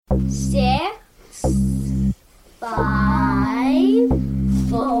6, 5,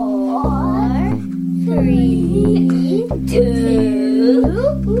 4, 3, 2, 1.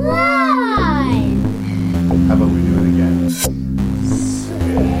 How about we do it again? 6,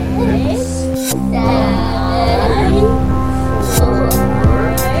 7, 4,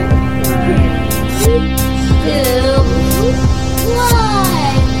 3, 2, 1.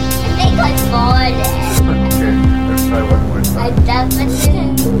 I think I fought it. Okay, let's try one more I time. definitely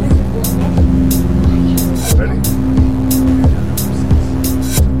Ready?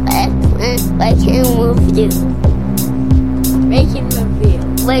 I can move you. Making reveal.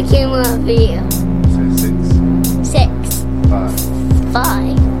 Making reveal. Say 6, 6, 5.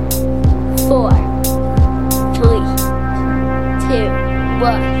 5, 4, 3, 2,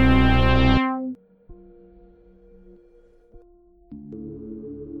 1.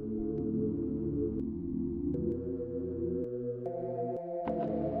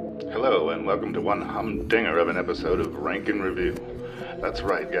 Hello, and welcome to one humdinger of an episode of Rank and Review. That's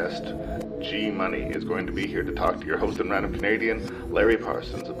right, guest. G Money is going to be here to talk to your host and random Canadian, Larry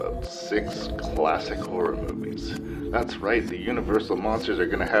Parsons, about 6 classic horror movies. That's right, the Universal monsters are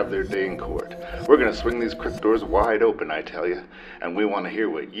going to have their day in court. We're going to swing these crypt doors wide open, I tell you, and we want to hear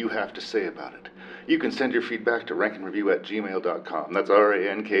what you have to say about it. You can send your feedback to rankandreview@gmail.com. That's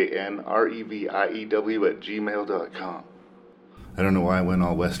RANKNREVIEW@gmail.com. I don't know why I went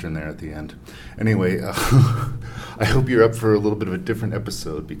all Western there at the end. Anyway, I hope you're up for a little bit of a different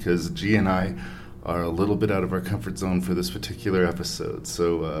episode because G and I are a little bit out of our comfort zone for this particular episode.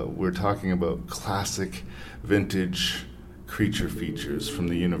 So we're talking about classic vintage creature features from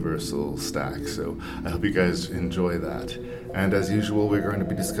the Universal stack. So I hope you guys enjoy that. And as usual, we're going to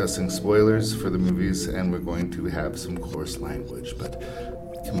be discussing spoilers for the movies and we're going to have some coarse language. But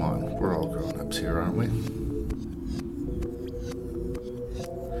come on, we're all grown-ups here, aren't we?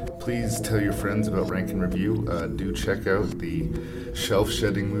 Please tell your friends about Rank and Review. Do check out the Shelf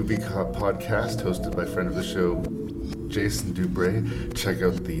Shedding Movie podcast hosted by friend of the show, Jason Dubray. Check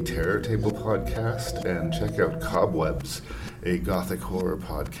out the Terror Table podcast and check out Cobwebs, a gothic horror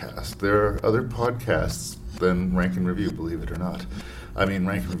podcast. There are other podcasts than Rank and Review, believe it or not. I mean,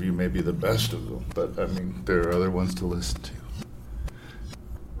 Rank and Review may be the best of them, but I mean, there are other ones to listen to.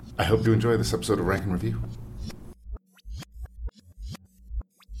 I hope you enjoy this episode of Rank and Review.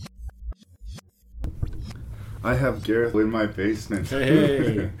 I have Gareth in my basement.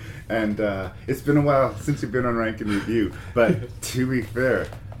 Hey. And it's been a while since you've been on Rank and Review, but to be fair,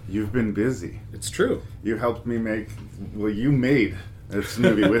 you've been busy. It's true. You helped me you made this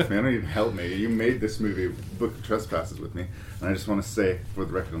movie with me. I don't even help me. You made this movie, Book of Trespasses, with me. And I just want to say, for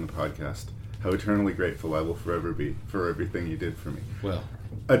the record on the podcast, how eternally grateful I will forever be for everything you did for me. Well,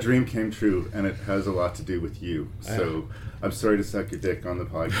 a dream came true, and it has a lot to do with you. So I'm sorry to suck your dick on the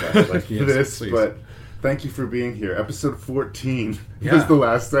podcast like Yes, this, please. but thank you for being here. Episode 14 Yeah. was the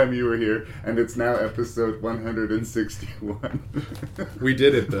last time you were here, and it's now episode 161. we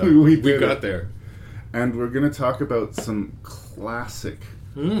did it, though. We We did got it. there. And we're going to talk about some classic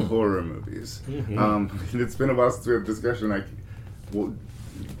horror movies. It's been a while since we had a discussion.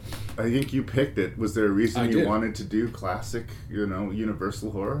 I think you picked it. Was there a reason I you did. wanted to do classic,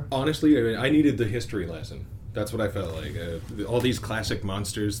 Universal horror? Honestly, I needed the history lesson. That's what I felt like. All these classic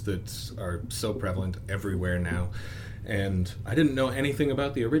monsters that are so prevalent everywhere now. And I didn't know anything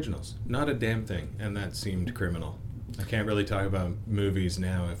about the originals. Not a damn thing. And that seemed criminal. I can't really talk about movies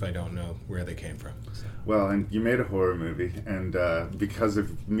now if I don't know where they came from. So. Well, and you made a horror movie, and because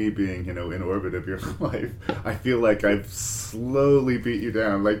of me being, in orbit of your life, I feel like I've slowly beat you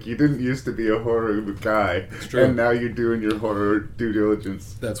down. Like, you didn't used to be a horror guy, It's true. and now you're doing your horror due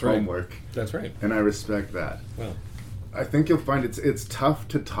diligence That's right. homework. That's right. And I respect that. Well, I think you'll find it's tough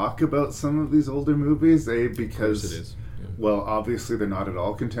to talk about some of these older movies, of because course it is. Yeah. well, obviously they're not at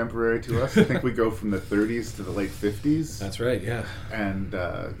all contemporary to us. I think we go from the 30s to the late 50s. That's right, yeah. And,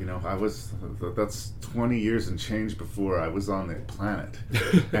 that's 20 years and change before I was on the planet.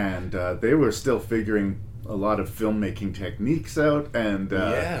 And they were still figuring a lot of filmmaking techniques out. And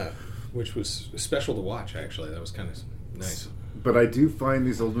Yeah, which was special to watch, actually. That was kind of nice. But I do find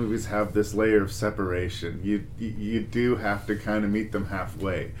these old movies have this layer of separation. You do have to kind of meet them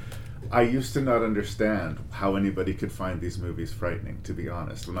halfway. I used to not understand how anybody could find these movies frightening, to be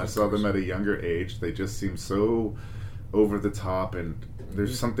honest. When I saw them at a younger age, they just seemed so over the top, and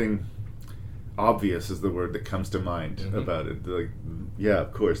there's something obvious is the word that comes to mind about it. Like, yeah,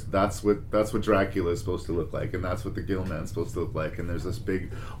 of course, that's what Dracula is supposed to look like, and that's what the Gillman's supposed to look like, and there's this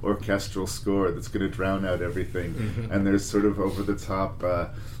big orchestral score that's going to drown out everything, and there's sort of over the top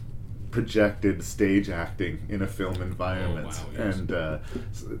projected stage acting in a film environment, Oh, wow, yes. and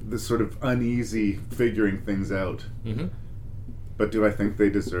the sort of uneasy figuring things out. Mm-hmm. But do I think they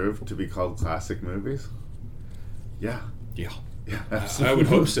deserve to be called classic movies? Yeah. Yeah. Yeah, I absolutely. would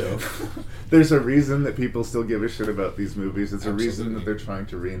hope so. There's a reason that people still give a shit about these movies. It's a reason Absolutely. that they're trying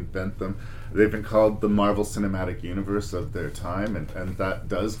to reinvent them. They've been called the Marvel Cinematic Universe of their time, and that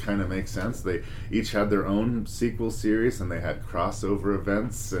does kind of make sense. They each had their own sequel series, and they had crossover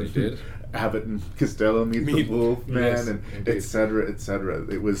events. And They did. Abbott and Costello meet the Wolfman, yes, and indeed. et cetera, et cetera.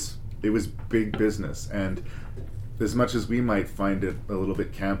 It was big business, and as much as we might find it a little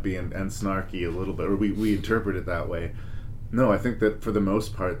bit campy and snarky a little bit, or we interpret it that way, no, I think that for the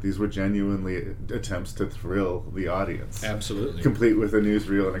most part, these were genuinely attempts to thrill the audience. Absolutely. Complete with a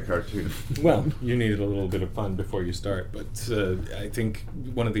newsreel and a cartoon. Well, you needed a little bit of fun before you start, but I think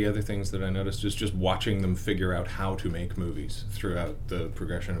one of the other things that I noticed is just watching them figure out how to make movies throughout the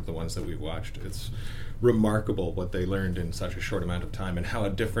progression of the ones that we've watched. It's remarkable what they learned in such a short amount of time, and how a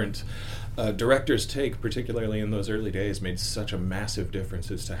different director's take, particularly in those early days, made such a massive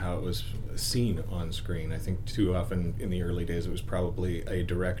difference as to how it was seen on screen. I think too often in the early days it was probably a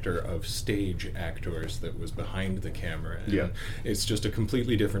director of stage actors that was behind the camera, and Yeah. it's just a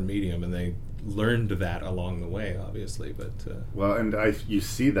completely different medium, and they learned that along the way, obviously. But Well, and you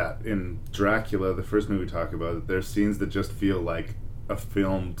see that in Dracula, the first movie we talk about. There's scenes that just feel like a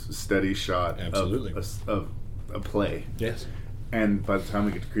filmed, steady shot Absolutely. of a play. yes, And by the time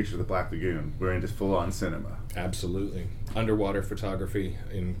we get to Creature of the Black Lagoon, we're into full-on cinema. absolutely, underwater photography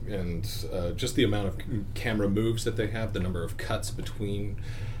and just the amount of camera moves that they have, the number of cuts between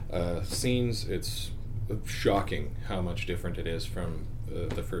scenes. It's shocking how much different it is from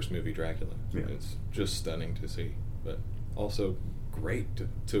the first movie, Dracula. Yeah. It's just stunning to see, but also great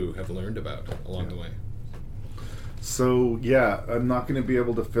to have learned about along the way. So, yeah, I'm not going to be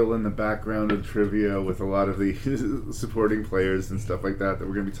able to fill in the background and trivia with a lot of the supporting players and stuff like that we're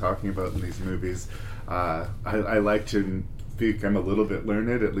going to be talking about in these movies. I like to think I'm a little bit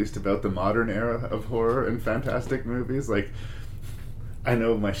learned, at least about the modern era of horror and fantastic movies. Like, I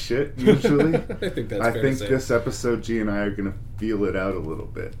know my shit, usually. I think that's I fair think to say. this episode, G and I are going to feel it out a little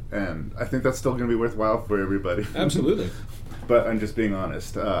bit. And I think that's still going to be worthwhile for everybody. Absolutely. But I'm just being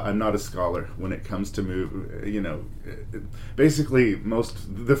honest. I'm not a scholar when it comes to basically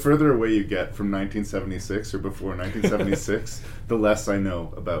the further away you get from 1976 or before 1976, the less I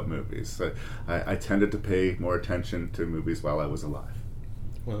know about movies. I tended to pay more attention to movies while I was alive.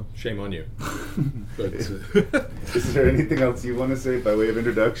 Well, shame on you. But Is there anything else you want to say by way of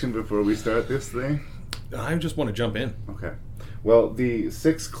introduction before we start this thing? I just want to jump in. Okay. Well, the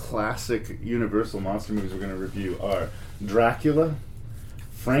 6 classic Universal monster movies we're going to review are Dracula,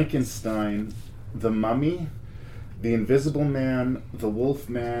 Frankenstein, The Mummy, The Invisible Man, The Wolf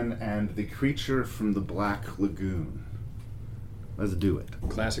Man, and The Creature from the Black Lagoon. Let's do it.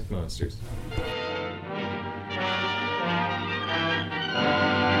 Classic monsters.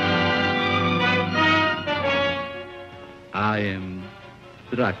 I am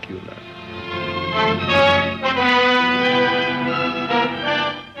Dracula.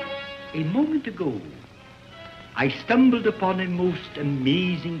 A moment ago, I stumbled upon a most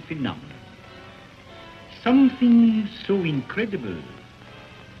amazing phenomenon. Something so incredible,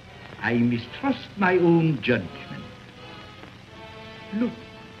 I mistrust my own judgment. Look.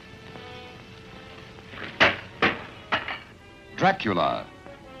 Dracula.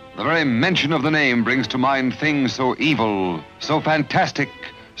 The very mention of the name brings to mind things so evil, so fantastic,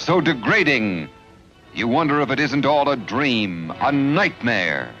 so degrading. You wonder if it isn't all a dream, a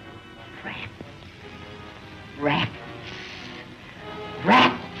nightmare. Rats.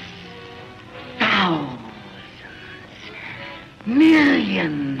 Rats. Thousands.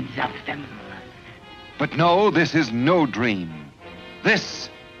 Millions of them. But no, this is no dream. This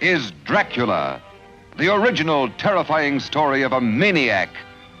is Dracula, the original terrifying story of a maniac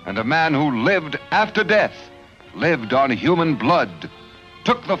and a man who lived after death, lived on human blood,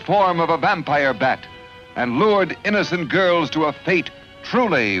 took the form of a vampire bat, and lured innocent girls to a fate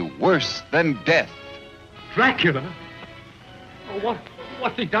truly worse than death. Dracula? Oh,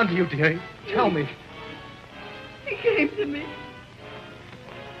 what's he done to you, dearie? Tell me. He came to me.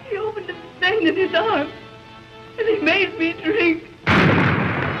 He opened a vein in his arm, and he made me drink.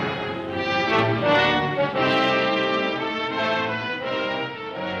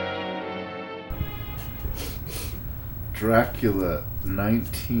 Dracula,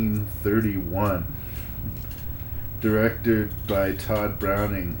 1931. Directed by Todd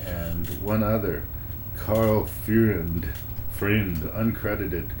Browning and one other, Carl Freund,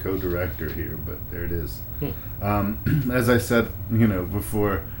 uncredited co-director here, but there it is. As I said,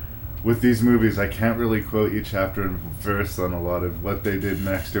 before, with these movies, I can't really quote you chapter and verse on a lot of what they did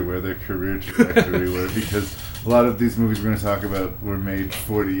next or where their career trajectory were, because a lot of these movies we're going to talk about were made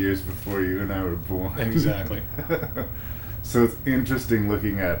 40 years before you and I were born. Exactly. So it's interesting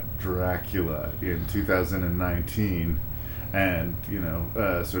looking at Dracula in 2019 and,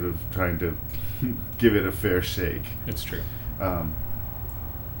 sort of trying to give it a fair shake. It's true.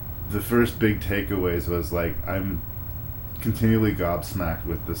 The first big takeaways was, like, I'm continually gobsmacked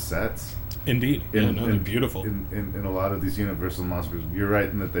with the sets. Indeed. They're beautiful. In a lot of these Universal monsters, you're right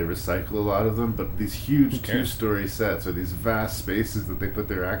in that they recycle a lot of them, but these huge two-story sets or these vast spaces that they put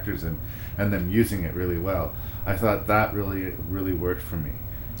their actors in and them using it really well, I thought that really, really worked for me.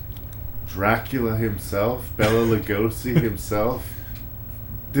 Dracula himself, Bela Lugosi himself,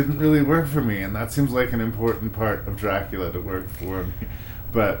 didn't really work for me, and that seems like an important part of Dracula to work for me.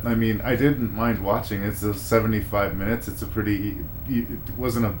 But, I mean, I didn't mind watching. It's 75 minutes. It's it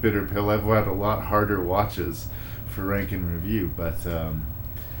wasn't a bitter pill. I've had a lot harder watches for rank and review. But,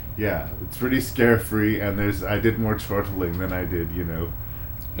 yeah, it's pretty scare-free, and I did more chortling than I did,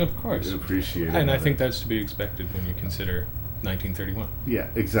 Of course. appreciate. And I think that's to be expected when you consider 1931. Yeah,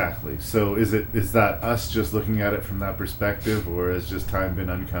 exactly. So is that us just looking at it from that perspective, or has just time been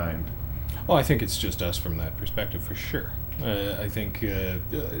unkind? Well, I think it's just us from that perspective, for sure. I think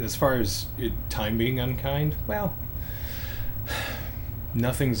as far as time being unkind, well,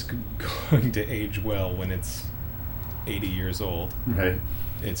 nothing's going to age well when it's 80 years old. Right.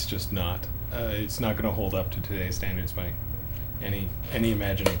 It's just not. It's not going to hold up to today's standards by any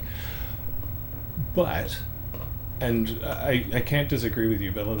imagining. But, and I can't disagree with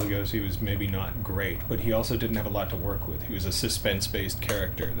you, Bela Lugosi was maybe not great, but he also didn't have a lot to work with. He was a suspense-based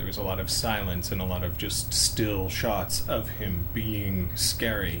character. There was a lot of silence and a lot of just still shots of him being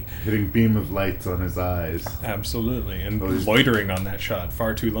scary. Hitting beam of lights on his eyes. Absolutely, and loitering on that shot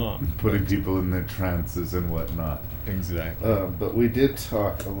far too long. Putting people in their trances and whatnot. Exactly. But we did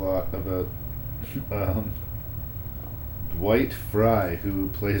talk a lot about Dwight Fry, who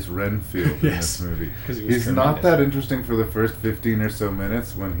plays Renfield in this movie. He's not that interesting for the first 15 or so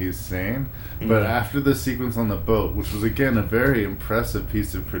minutes when he's sane, but after the sequence on the boat, which was again a very impressive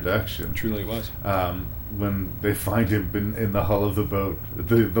piece of production. Truly was. When they find him in the hull of the boat,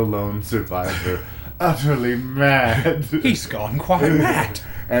 the lone survivor, utterly mad. He's gone quite mad.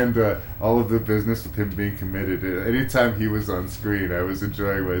 And all of the business with him being committed. Anytime he was on screen, I was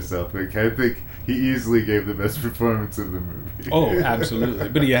enjoying myself. Like, I think he easily gave the best performance of the movie. Oh, absolutely.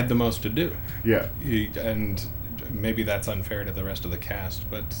 But he had the most to do. Yeah. And maybe that's unfair to the rest of the cast,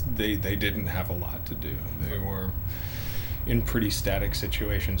 but they didn't have a lot to do. They were in pretty static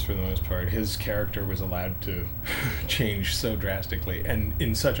situations for the most part. His character was allowed to change so drastically and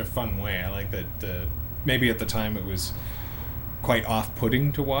in such a fun way. I like that maybe at the time it was quite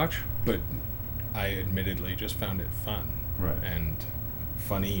off-putting to watch, but I admittedly just found it fun. Right. And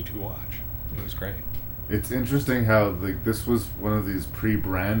funny to watch. It was great. It's interesting how this was one of these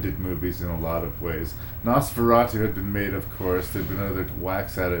pre-branded movies in a lot of ways. Nosferatu had been made, of course. There'd been other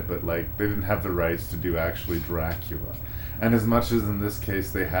whacks at it, but they didn't have the rights to do actually Dracula. And as much as in this case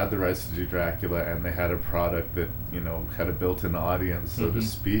they had the rights to do Dracula and they had a product that had a built-in audience, so to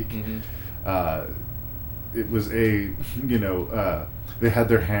speak, it was they had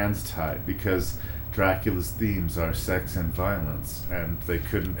their hands tied because Dracula's themes are sex and violence, and they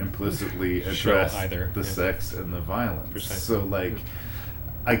couldn't implicitly address the sex and the violence. Precisely. So,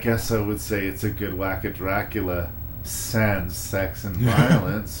 I guess I would say it's a good whack at Dracula sans sex and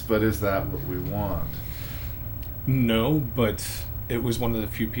violence, but is that what we want? No, but it was one of the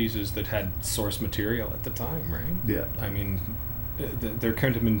few pieces that had source material at the time, right? Yeah. I mean, there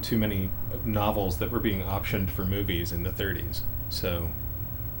couldn't have been too many novels that were being optioned for movies in the 30s, so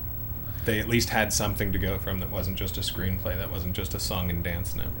they at least had something to go from that wasn't just a screenplay, that wasn't just a song and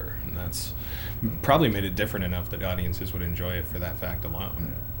dance number, and that's probably made it different enough that audiences would enjoy it for that fact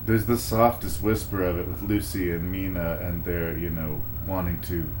alone. There's the softest whisper of it with Lucy and Mina and their, wanting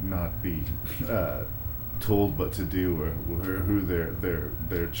to not be told what to do or who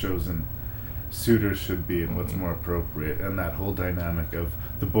their chosen suitors should be and what's more appropriate, and that whole dynamic of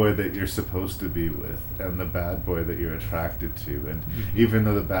the boy that you're supposed to be with and the bad boy that you're attracted to, and even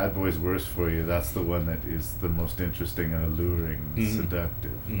though the bad boy's worse for you, that's the one that is the most interesting and alluring,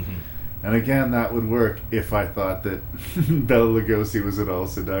 seductive. And again, that would work if I thought that Bela Lugosi was at all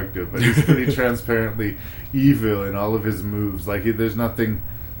seductive, but he's pretty transparently evil in all of his moves. There's nothing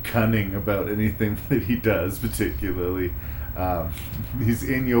cunning about anything that he does particularly. He's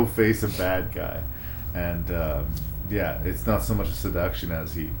in your face a bad guy, and it's not so much a seduction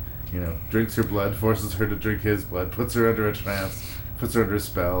as he drinks her blood, forces her to drink his blood, puts her under a trance, puts her under a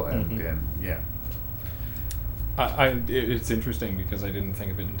spell, and yeah. It's interesting because I didn't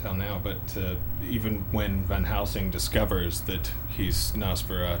think of it until now, but even when Van Helsing discovers that he's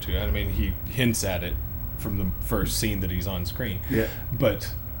Nosferatu, I mean, he hints at it from the first scene that he's on screen. Yeah.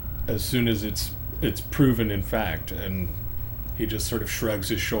 But as soon as it's proven in fact, and he just sort of shrugs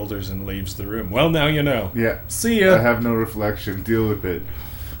his shoulders and leaves the room. Well, now you know. Yeah. See ya. I have no reflection. Deal with it.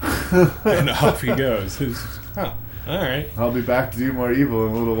 And off he goes. Huh. All right. I'll be back to do more evil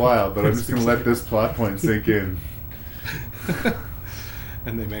in a little while, but I'm just going to let this plot point sink in.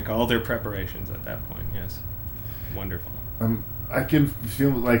 And they make all their preparations at that point. Yes. Wonderful. I can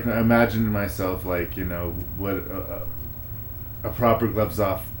feel like, imagine myself like, you know, what a proper gloves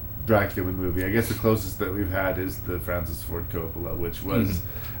off Dracula movie. I guess the closest that we've had is the Francis Ford Coppola, which was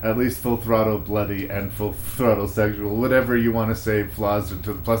at least full throttle bloody and full throttle sexual, whatever you want to say, flaws to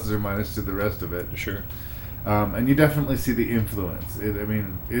pluses or minuses to the rest of it. Sure. And you definitely see the influence. It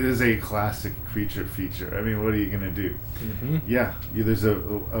is a classic creature feature. I mean, what are you going to do? Yeah, there's a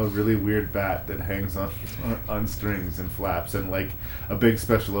really weird bat that hangs on strings and flaps, and like a big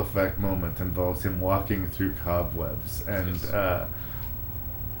special effect moment involves him walking through cobwebs, and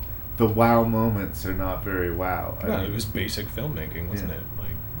the wow moments are not very wow. No, it was basic filmmaking, wasn't it?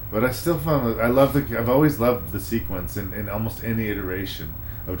 Like, but I still found I've always loved the sequence in almost any iteration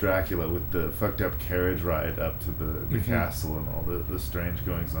of Dracula, with the fucked up carriage ride up to the castle and all the strange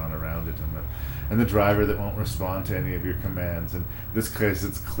goings on around it, and the driver that won't respond to any of your commands. In this case,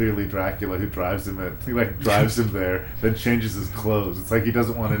 it's clearly Dracula who drives him him there, then changes his clothes. It's like he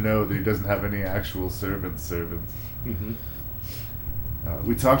doesn't want to know that he doesn't have any actual servants.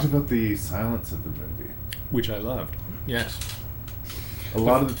 We talked about the silence of the movie, which I loved. Yes. A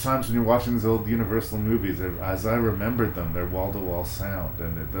lot of the times when you're watching these old Universal movies, as I remembered them, they're wall-to-wall sound,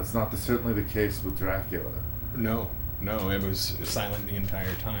 and that's not certainly the case with Dracula. No, it was silent the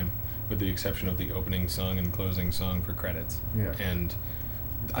entire time, with the exception of the opening song and closing song for credits. Yeah. And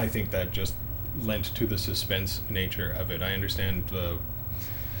I think that just lent to the suspense nature of it. I understand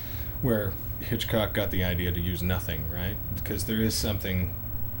where Hitchcock got the idea to use nothing, right? Because there is something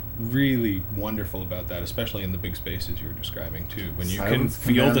really wonderful about that, especially in the big spaces you're describing too. When you Silence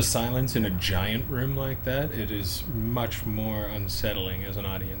can feel commands the silence in a giant room like that, it is much more unsettling as an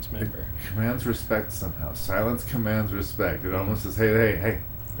audience member. It commands respect somehow. Silence commands respect. It almost says, hey,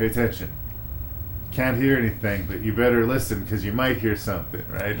 pay attention. Can't hear anything, but you better listen because you might hear something,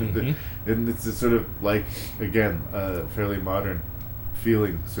 right? And it's a sort of like, again, a fairly modern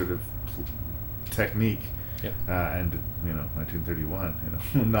feeling sort of technique. Yep. And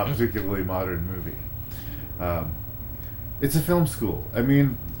 1931, not particularly modern movie. It's a film school. I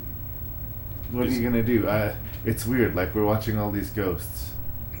mean, what are you gonna do? It's weird. Like, we're watching all these ghosts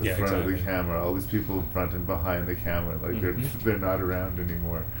in front of the camera, all these people in front and behind the camera. Like they're not around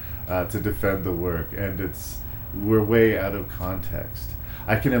anymore to defend the work, and we're way out of context.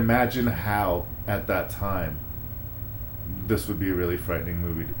 I can imagine how at that time this would be a really frightening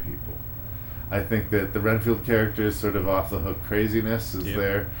movie to people. I think that the Renfield character is sort of off-the-hook craziness is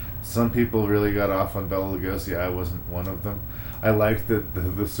there. Some people really got off on Bela Lugosi. I wasn't one of them. I liked that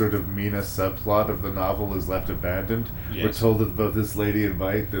the sort of Mina subplot of the novel is left abandoned. Yes. We're told about this lady in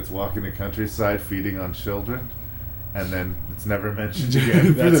white that's walking the countryside feeding on children, and then it's never mentioned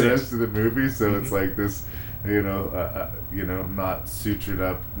again for the rest of the movie. So it's like this, not sutured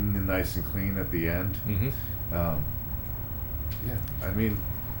up, nice and clean at the end. I mean,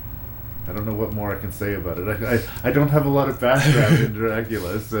 I don't know what more I can say about it. I don't have a lot of background in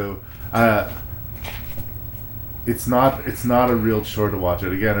Dracula, so it's not a real chore to watch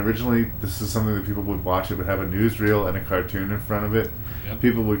it. Again, originally this is something that people would watch. It would have a newsreel and a cartoon in front of it. Yep.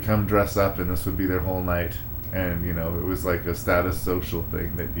 People would come dress up, and this would be their whole night. And it was like a status social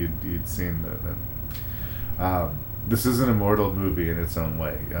thing that you'd seen. This is an immortal movie in its own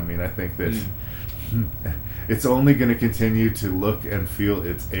way. I mean, I think that. It's only going to continue to look and feel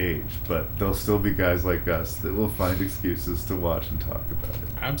its age, but there'll still be guys like us that will find excuses to watch and talk about it.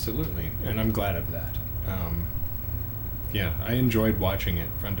 Absolutely, and I'm glad of that. I enjoyed watching it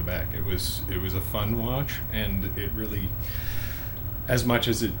front to back. It was a fun watch, and it really, as much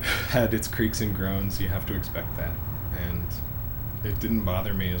as it had its creaks and groans, you have to expect that, and it didn't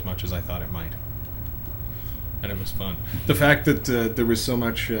bother me as much as I thought it might. And it was fun. The fact that there was so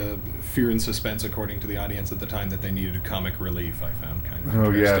much fear and suspense, according to the audience at the time, that they needed a comic relief, I found kind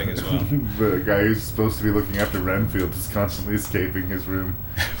of interesting as well. The guy who's supposed to be looking after Renfield is constantly escaping his room.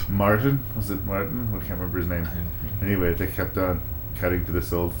 Martin? Was it Martin? I can't remember his name. Anyway, they kept on cutting to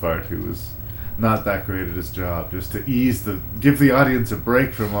this old fart who was not that great at his job, just to give the audience a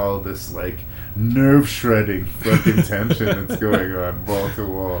break from all of this, like, nerve-shredding fucking tension that's going on wall to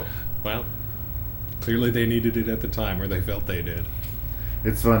wall. Well, clearly they needed it at the time, or they felt they did.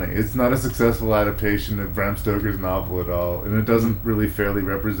 It's funny. It's not a successful adaptation of Bram Stoker's novel at all, and it doesn't really fairly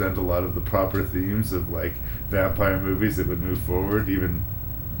represent a lot of the proper themes of, like, vampire movies that would move forward, even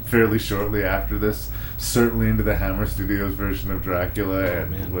fairly shortly after this, certainly into the Hammer Studios version of Dracula,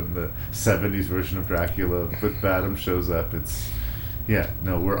 when the 70s version of Dracula with Badham shows up,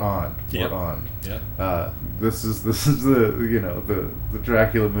 we're on. Yep. We're on. Yeah. This is the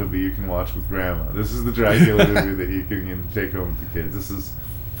Dracula movie you can watch with grandma. This is the Dracula movie that you can take home with the kids.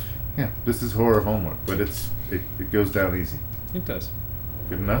 This is horror homework, but it goes down easy. It does.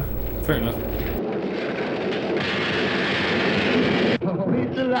 Good enough? Fair enough. Oh,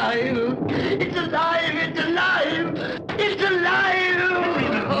 it's alive! It's alive! It's alive! It's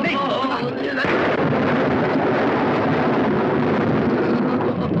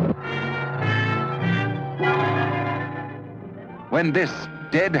When this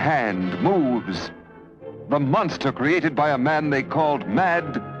dead hand moves, the monster created by a man they called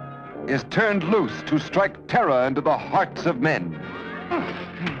Mad is turned loose to strike terror into the hearts of men.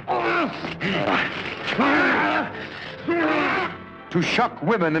 To shock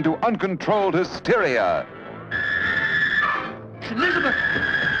women into uncontrolled hysteria. Elizabeth!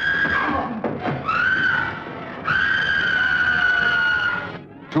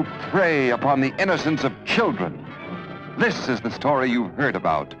 To prey upon the innocence of children. This is the story you've heard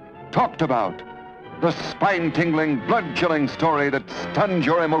about, talked about. The spine-tingling, blood-chilling story that stuns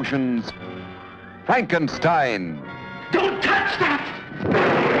your emotions. Frankenstein. Don't touch that!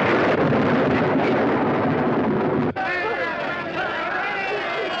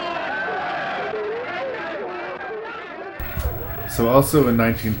 So also in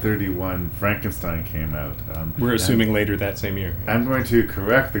 1931, Frankenstein came out. We're assuming later that same year. I'm going to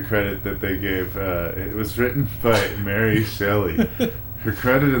correct the credit that they gave. It was written by Mary Shelley. Her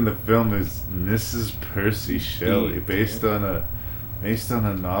credit in the film is Mrs. Percy Shelley, based on a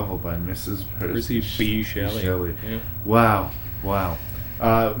novel by Mrs. Percy B. Shelley. Yeah. Wow.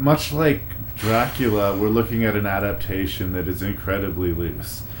 Much like Dracula, we're looking at an adaptation that is incredibly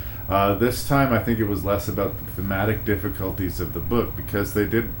loose. This time, I think it was less about the thematic difficulties of the book, because they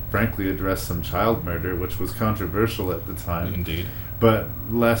did, frankly, address some child murder, which was controversial at the time. Indeed. But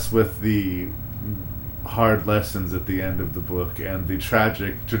less with the hard lessons at the end of the book and the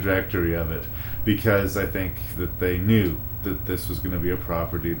tragic trajectory of it, because I think that they knew that this was going to be a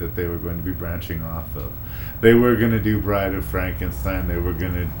property that they were going to be branching off of. They were going to do Bride of Frankenstein. They were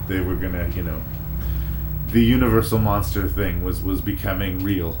going to, the Universal monster thing was becoming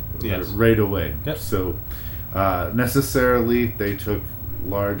real right away. Yep. So necessarily they took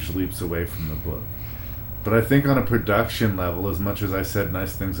large leaps away from the book. But I think on a production level, as much as I said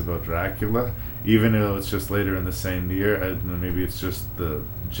nice things about Dracula, even though it's just later in the same year, maybe it's just the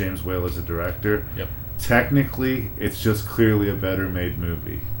James Whale as a director, technically it's just clearly a better made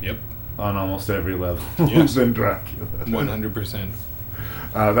movie. Yep. On almost every level than Dracula. 100%.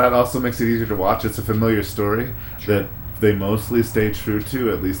 That also makes it easier to watch. It's a familiar story that they mostly stay true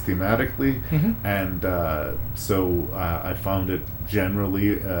to, at least thematically, and so I found it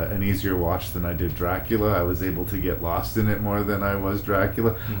generally an easier watch than I did Dracula. I was able to get lost in it more than I was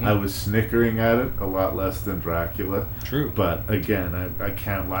Dracula. I was snickering at it a lot less than Dracula. True. But again, I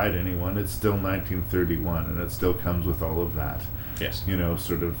can't lie to anyone. It's still 1931, and it still comes with all of that. Yes.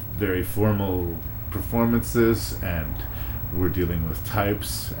 Sort of very formal performances, and we're dealing with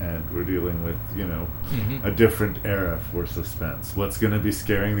types, and we're dealing with, a different era for suspense. What's going to be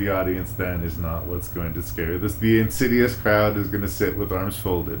scaring the audience then is not what's going to scare this. The Insidious crowd is going to sit with arms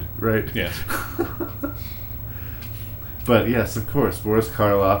folded, right? Yes. But yes, of course, Boris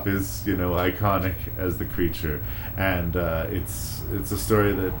Karloff is, iconic as the creature, and it's a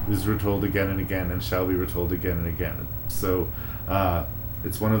story that is retold again and again and shall be retold again and again. So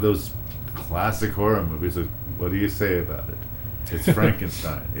it's one of those classic horror movies. What do you say about it? It's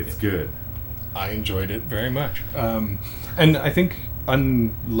Frankenstein. It's good. I enjoyed it very much. And I think,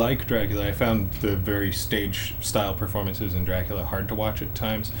 unlike Dracula, I found the very stage-style performances in Dracula hard to watch at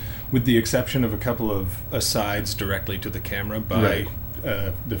times, with the exception of a couple of asides directly to the camera by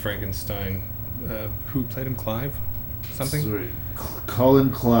the Frankenstein, who played him, Clive? Something? Sorry.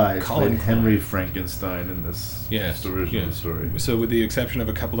 Colin Clive Colin played Henry Frankenstein in this original story. So with the exception of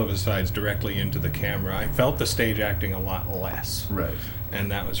a couple of asides directly into the camera, I felt the stage acting a lot less. Right.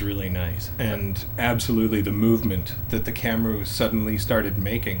 And that was really nice. And absolutely the movement that the camera suddenly started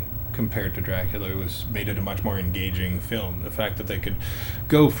making compared to Dracula made it a much more engaging film. The fact that they could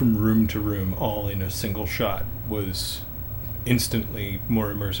go from room to room all in a single shot was instantly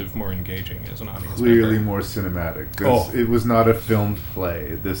more immersive, more engaging as an audience Clearly member. more cinematic. Oh. It was not a filmed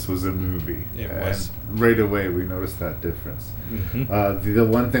play. This was a movie. It was. And right away we noticed that difference. Mm-hmm. The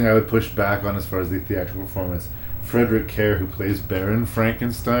one thing I would push back on as far as the theatrical performance, Frederick Kerr, who plays Baron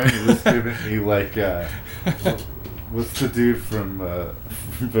Frankenstein, was giving me like... what's the dude from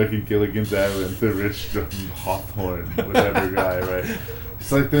fucking Gilligan's Island? The rich Hawthorne, whatever guy, right?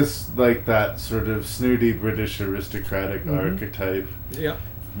 It's like this, like that sort of snooty British aristocratic archetype. Yeah.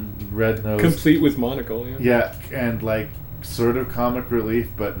 Red nose. Complete with monocle, yeah. Yeah, and like sort of comic relief,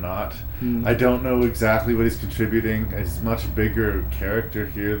 but not. I don't know exactly what he's contributing. He's a much bigger character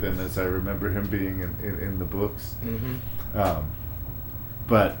here than as I remember him being in the books.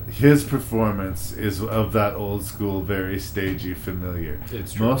 But his performance is of that old school, very stagey, familiar.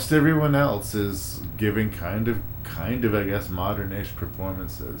 It's true. Most everyone else is giving kind of, I guess, modern-ish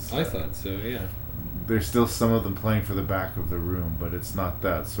performances. I thought so, yeah. There's still some of them playing for the back of the room, but it's not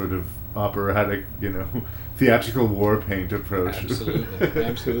that sort of operatic, theatrical war paint approach.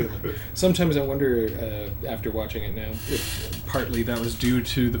 Absolutely. Sometimes I wonder, after watching it now, if partly that was due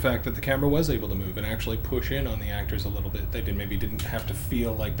to the fact that the camera was able to move and actually push in on the actors a little bit. They maybe didn't have to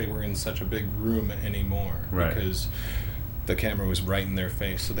feel like they were in such a big room anymore. Right. Because the camera was right in their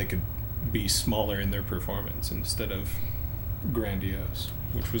face, so they could be smaller in their performance instead of grandiose,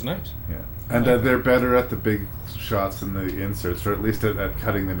 which was nice. Yeah, and they're better at the big shots in the inserts, or at least at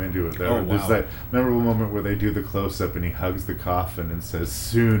cutting them into it. There's that memorable moment where they do the close-up and he hugs the coffin and says,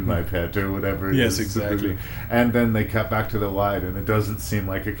 "Soon, my pet," or whatever it is. Yes, exactly. And then they cut back to the wide, and it doesn't seem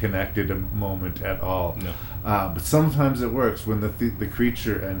like a connected moment at all. No. But sometimes it works when the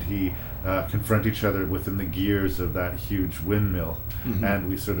creature and he confront each other within the gears of that huge windmill, and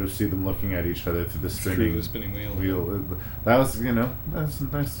we sort of see them looking at each other through the spinning wheel. That was, that's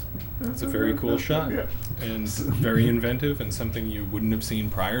nice. It's a very cool shot, yeah. and very inventive, and something you wouldn't have seen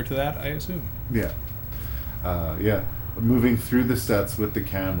prior to that, I assume. Yeah. Moving through the sets with the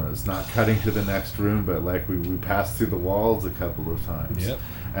cameras, not cutting to the next room, but like we passed through the walls a couple of times. Yep.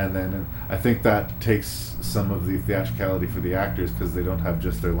 And then I think that takes some of the theatricality for the actors, because they don't have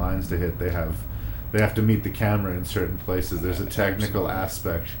just their lines to hit. They have to meet the camera in certain places. There's a technical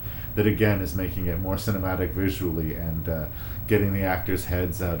aspect that, again, is making it more cinematic visually and getting the actors'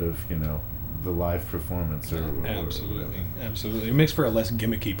 heads out of, the live performance. Absolutely. It makes for a less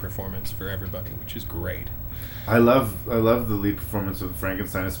gimmicky performance for everybody, which is great. I love the lead performance of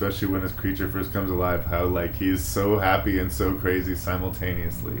Frankenstein, especially when his creature first comes alive. How he's so happy and so crazy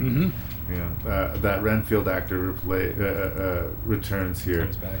simultaneously. That Renfield actor returns here.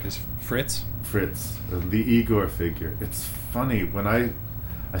 Comes back as Fritz, the Igor figure. It's funny, when I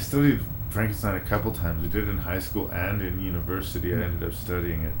studied Frankenstein a couple times. I did it in high school and in university. I ended up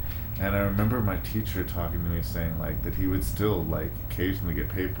studying it. And I remember my teacher talking to me saying that he would still occasionally get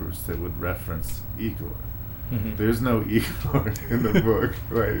papers that would reference Igor. There's no Igor in the book,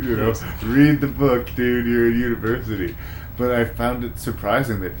 right? Read the book, dude. You're in university. But I found it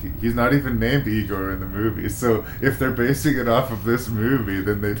surprising that he's not even named Igor in the movie. So if they're basing it off of this movie,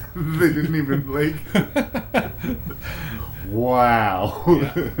 then they didn't even wow.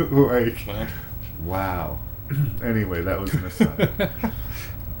 Yeah. Wow. Anyway, that was an aside.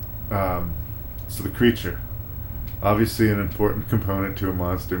 So the creature, obviously an important component to a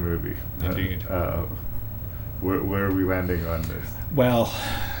monster movie. Indeed. Where are we landing on this? Well,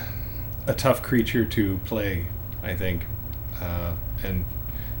 a tough creature to play, I think. And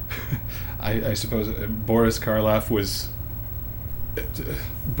I suppose Boris Karloff was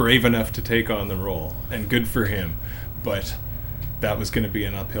brave enough to take on the role, and good for him. But that was going to be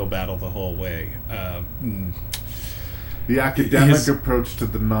an uphill battle the whole way. The academic approach to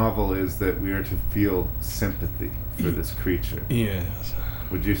the novel is that we are to feel sympathy for this creature. Yes.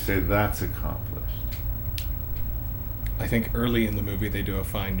 Would you say that's accomplished? I think early in the movie they do a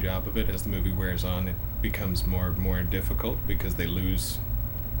fine job of it. As the movie wears on, it becomes more difficult because they lose...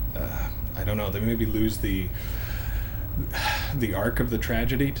 I don't know, they maybe lose the arc of the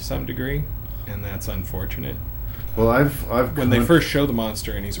tragedy to some degree, and that's unfortunate. Well, I've when they first show the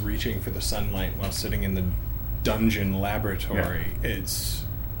monster and he's reaching for the sunlight while sitting in the dungeon laboratory, it's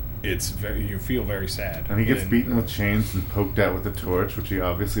very, you feel very sad. And he gets beaten with chains and poked at with a torch, which he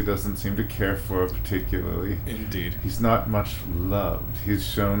obviously doesn't seem to care for particularly. Indeed. He's not much loved. He's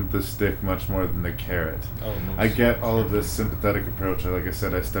shown the stick much more than the carrot. Oh, I get all of this sympathetic approach. Like I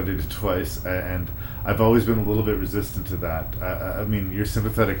said, I studied it twice, and I've always been a little bit resistant to that. I mean, you're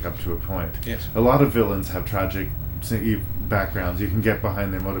sympathetic up to a point. Yes. A lot of villains have tragic backgrounds. You can get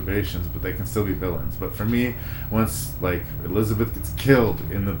behind their motivations, but they can still be villains. But for me, once like Elizabeth gets killed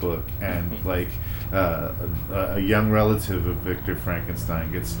in the book, and like a young relative of Victor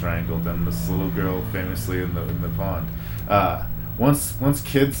Frankenstein gets strangled, and this little girl famously in the pond. Once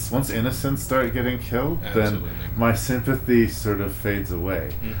innocents start getting killed, Absolutely. then my sympathy sort of fades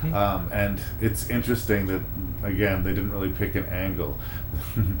away. And it's interesting that, again, they didn't really pick an angle.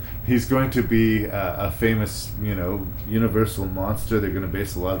 He's going to be a famous, universal monster. They're going to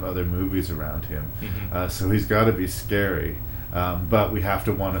base a lot of other movies around him. So he's got to be scary. But we have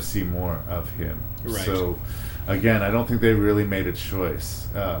to want to see more of him. Right. So, again, I don't think they really made a choice.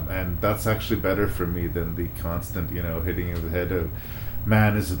 And that's actually better for me than the constant, hitting in the head of,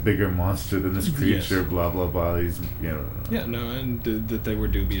 man is a bigger monster than this creature, Yes. blah, blah, blah. He's, Yeah, no, and that they were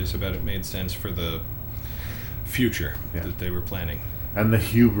dubious about it made sense for the future Yeah. that they were planning. And the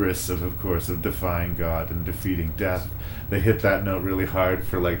hubris of course, of defying God and defeating death. They hit that note really hard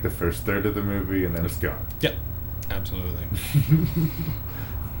for, like, the first third of the movie, and then it's gone. Yeah, absolutely.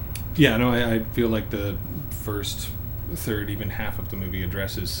 Yeah, no, I feel like the first third, even half of the movie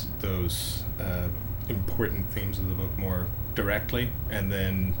addresses those important themes of the book more directly, and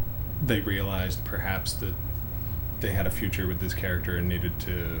then they realized perhaps that they had a future with this character and needed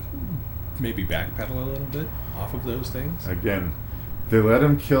to maybe backpedal a little bit off of those things. Again, they let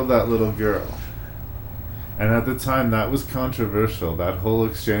him kill that little girl. And at the time, that was controversial. That whole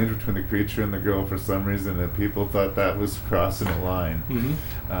exchange between the creature and the girl, for some reason, that people thought that was crossing a line.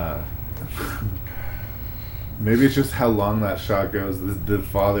 Maybe it's just how long that shot goes. The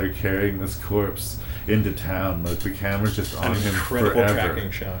father carrying this corpse into town. Like, the camera's just on An him incredible forever.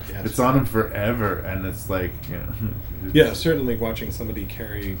 tracking shot, yes. It's on him forever, and it's like, Yeah, certainly watching somebody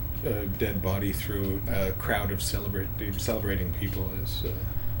carry a dead body through a crowd of celebrating people is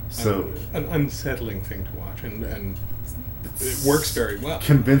an unsettling thing to watch, and it works very well.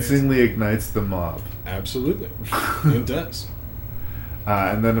 Convincingly ignites the mob. Absolutely. It does.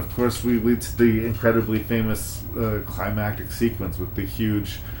 And then, of course, we lead to the incredibly famous climactic sequence with the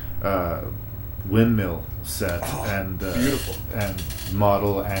huge windmill set and beautiful. and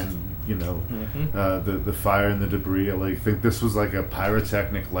model, and the fire and the debris. I think this was like a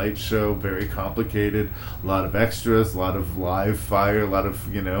pyrotechnic light show, very complicated, a lot of extras, a lot of live fire, a lot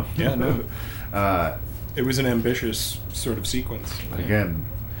of Yeah, no. It was an ambitious sort of sequence. Again,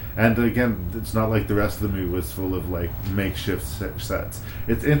 it's not like the rest of the movie was full of like makeshift sets.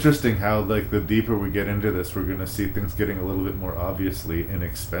 It's interesting how, like, the deeper we get into this, we're going to see things getting a little bit more obviously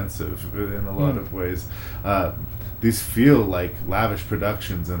inexpensive in a lot of ways. These feel like lavish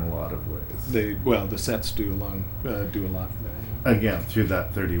productions in a lot of ways. The sets do a lot for that. Yeah. Again, through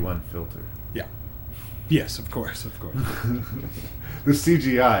that 31 filter. Yeah. Yes, of course. The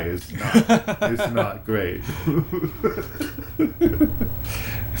CGI is not great.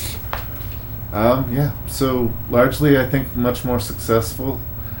 So largely I think much more successful.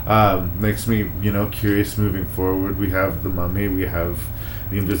 Makes me, curious moving forward. We have The Mummy, we have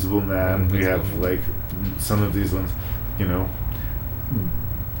The Invisible Man, we have, like, some of these ones,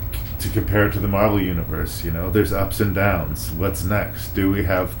 to compare to the Marvel Universe, there's ups and downs. What's next? Do we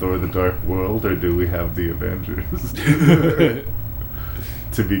have Thor the Dark World, or do we have the Avengers?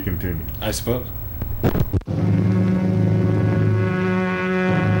 To be continued. I suppose.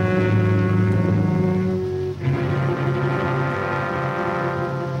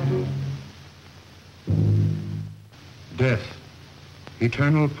 Death,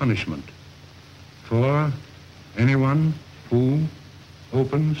 eternal punishment for anyone who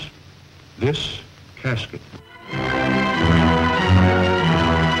opens this casket.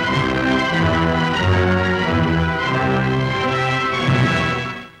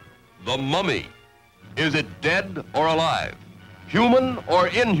 The Mummy. Is it dead or alive? Human or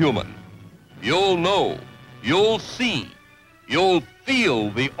inhuman? You'll know. You'll see. You'll feel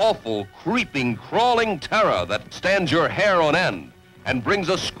the awful, creeping, crawling terror that stands your hair on end and brings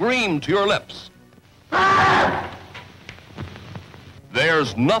a scream to your lips.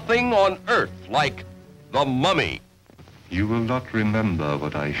 There's nothing on earth like The Mummy. You will not remember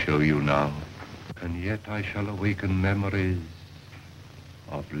what I show you now, and yet I shall awaken memories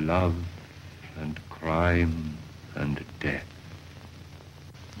of love and crime and death.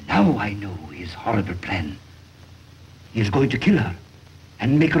 Now I know his horrible plan. He is going to kill her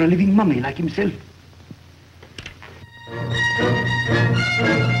and make her a living mummy like himself.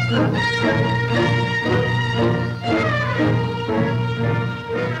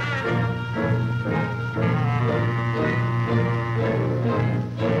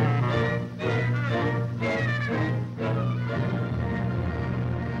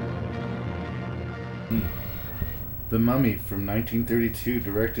 The Mummy from 1932,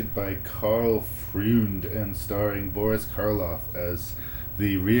 directed by Karl Freund and starring Boris Karloff as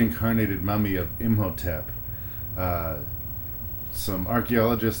the reincarnated mummy of Imhotep. Some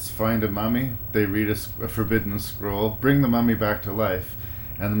archaeologists find a mummy, they read a forbidden scroll, bring the mummy back to life,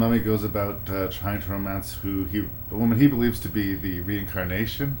 and the mummy goes about trying to romance a woman he believes to be the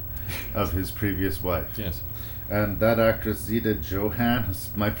reincarnation of his previous wife. Yes. And that actress, Zita Johann,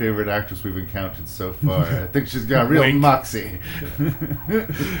 is my favorite actress we've encountered so far. I think she's got real Wink. moxie.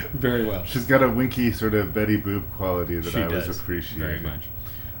 Very well. She's got a winky sort of Betty Boop quality that She I was does, appreciating. very much.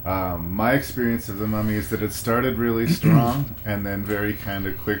 My experience of The Mummy is that it started really strong and then very kind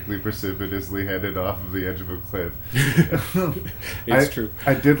of quickly, precipitously headed off of the edge of a cliff. It's true.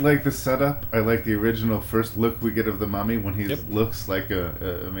 I did like the setup. I like the original first look we get of the mummy when he looks like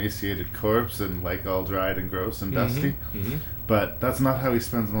a emaciated corpse and like all dried and gross and dusty. Mm-hmm. But that's not how he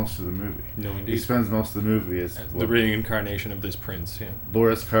spends most of the movie. No, indeed. He spends most of the movie as The reincarnation of this prince, yeah.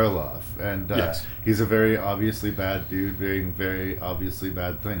 Boris Karloff, and Yes. he's a very obviously bad dude doing very obviously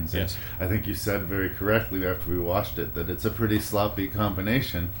bad things. And Yes. I think you said very correctly after we watched it that it's a pretty sloppy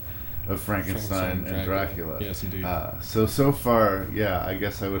combination of Frankenstein and Dracula. Yes, indeed. So far, yeah, I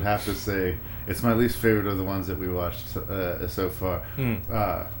guess I would have to say it's my least favorite of the ones that we watched so far.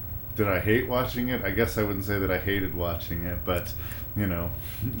 Did I hate watching it? I guess I wouldn't say that I hated watching it, but, you know,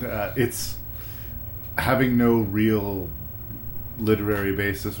 it's having no real literary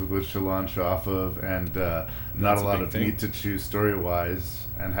basis with which to launch off of, and not a lot of meat to chew story-wise,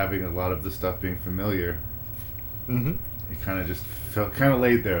 and having a lot of the stuff being familiar. Mm-hmm. It kind of just felt kind of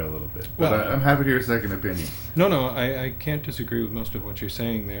laid there a little bit. But Well, I'm happy to hear a second opinion. No, I can't disagree with most of what you're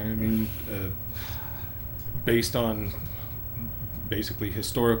saying there. I mean, based on basically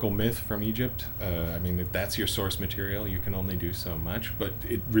historical myth from Egypt, I mean, if that's your source material, you can only do so much, but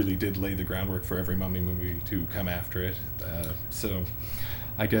it really did lay the groundwork for every mummy movie to come after it. So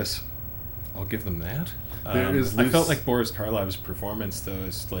I guess I'll give them that. I felt like Boris Karloff's performance, though,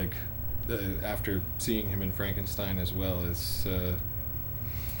 is like, after seeing him in Frankenstein as well, is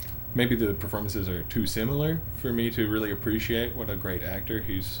maybe the performances are too similar for me to really appreciate what a great actor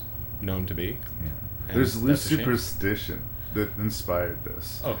he's known to be. Yeah. And There's loose that's a shame. superstition that inspired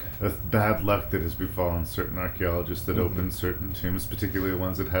this. Okay. Of bad luck that has befallen certain archaeologists that opened certain tombs, particularly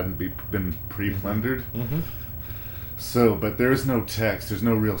ones that hadn't been pre-plundered. Mm-hmm. So, but there's no text, there's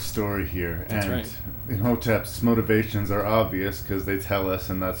no real story here. That's and right. Imhotep's motivations are obvious because they tell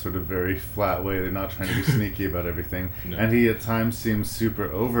us in that sort of very flat way. They're not trying to be sneaky about everything. No. And he at times seems super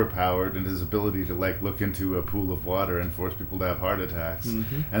overpowered in his ability to like look into a pool of water and force people to have heart attacks.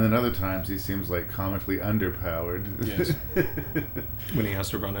 Mm-hmm. And then other times he seems like comically underpowered. Yes. When he has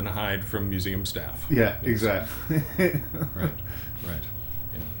to run and hide from museum staff. Yeah, Yes. exactly. Right.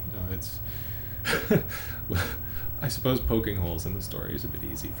 Yeah. No, it's. Well, I suppose poking holes in the story is a bit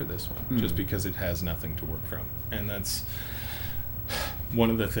easy for this one, just because it has nothing to work from, and that's one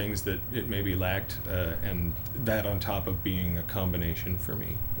of the things that it maybe lacked, and that on top of being a combination for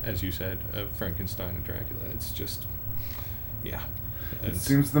me, as you said, of Frankenstein and Dracula. It's just, yeah. It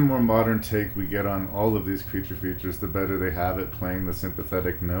seems the more modern take we get on all of these creature features, the better they have at playing the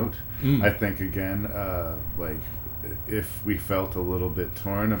sympathetic note. I think, again, like, if we felt a little bit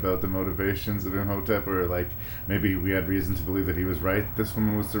torn about the motivations of Imhotep, or like maybe we had reason to believe that he was right, this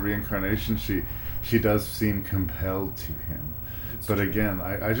woman was the reincarnation, she does seem compelled to him. But again,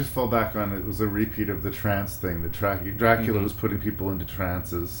 I just fall back on it was a repeat of the trance thing. That Dracula was putting people into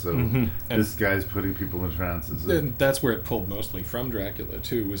trances, so this guy's putting people in trances. And that's where it pulled mostly from Dracula,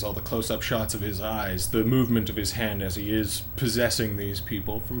 too, was all the close-up shots of his eyes, the movement of his hand as he is possessing these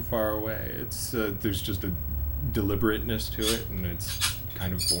people from far away. It's there's just a deliberateness to it, and it's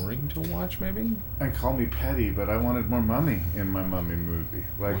kind of boring to watch, maybe. And call me petty, but I wanted more Mummy in my Mummy movie.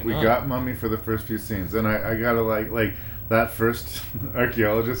 Like, Why we not? got Mummy for the first few scenes, and I gotta like that first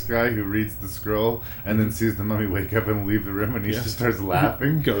archaeologist guy who reads the scroll and then sees the mummy wake up and leave the room, and he just starts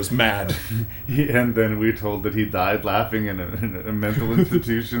laughing. Goes mad. And then we're told that he died laughing in a mental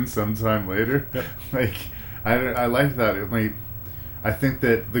institution sometime later. Yep. Like, I like that. I think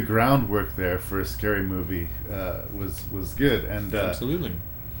that the groundwork there for a scary movie was good, and Absolutely.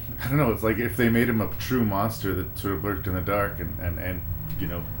 I don't know. It's like if they made him a true monster that sort of lurked in the dark and you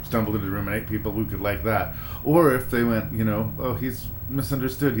know stumbled into the room and ate people, who could like that. Or if they went, you know, oh, he's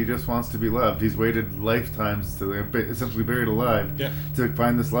misunderstood. He just wants to be loved. He's waited lifetimes to essentially buried alive to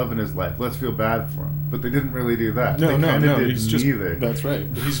find this love in his life. Let's feel bad for him. But they didn't really do that. No, they no. Did He's just neither. that's right.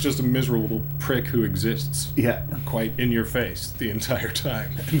 He's just a miserable prick who exists. Yeah. Quite in your face the entire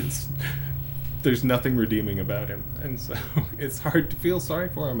time. And there's nothing redeeming about him, and so it's hard to feel sorry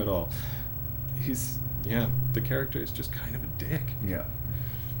for him at all. Yeah, the character is just kind of a dick. Yeah.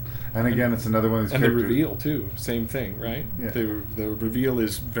 And again, it's another one of these And characters. the reveal, too. Same thing, right? Yeah. The reveal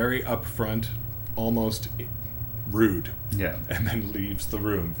is very upfront, almost rude. Yeah. And then leaves the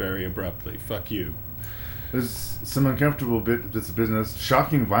room very abruptly. Fuck you. There's some uncomfortable bits of business.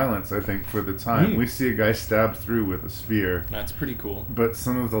 Shocking violence, I think, for the time. We see a guy stabbed through with a spear. That's pretty cool. But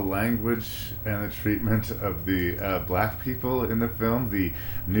some of the language and the treatment of the black people in the film, the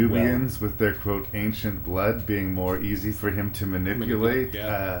Nubians with their, quote, ancient blood being more easy for him to manipulate,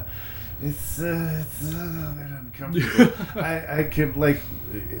 yeah. it's a little bit uncomfortable. I could, like,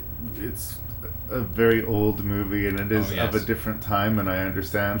 it's a very old movie, and it is of a different time, and I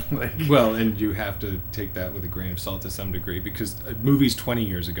understand. Like, well, and you have to take that with a grain of salt to some degree, because movies 20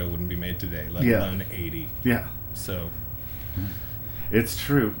 years ago wouldn't be made today, let alone 80. Yeah. So... It's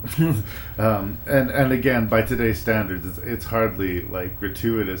true. And again, by today's standards, it's hardly, like,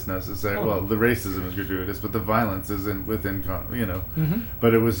 gratuitous necessarily. Well, the racism is gratuitous, but the violence isn't within,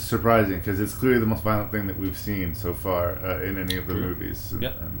 But it was surprising, because it's clearly the most violent thing that we've seen so far in any of the movies.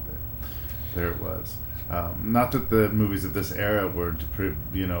 And there it was. Not that the movies of this era weren't,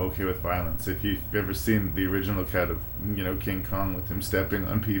 okay with violence. If you've ever seen the original cut of, King Kong with him stepping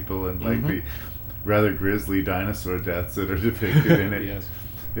on people and, like, the rather grisly dinosaur deaths that are depicted in it. Yes.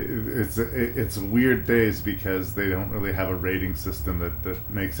 It's weird days because they don't really have a rating system that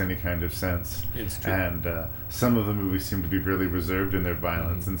makes any kind of sense. It's true. And some of the movies seem to be really reserved in their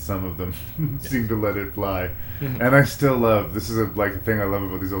violence, and some of them seem to let it fly. And I still love, this is a thing I love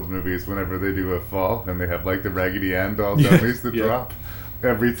about these old movies, whenever they do a fall and they have, like, the Raggedy Ann doll dummies that drop.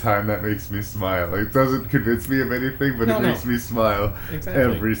 Every time that makes me smile. It doesn't convince me of anything, but it makes me smile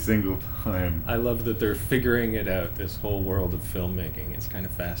every single time. I love that they're figuring it out, this whole world of filmmaking. It's kind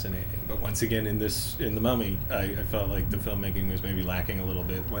of fascinating. But once again, in The Mummy, I felt like the filmmaking was maybe lacking a little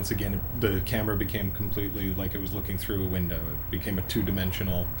bit. Once again, the camera became completely like it was looking through a window. It became a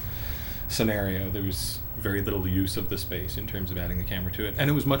two-dimensional scenario. There was very little use of the space in terms of adding the camera to it, and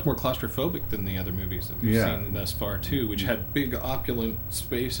it was much more claustrophobic than the other movies that we've seen thus far too, which had big opulent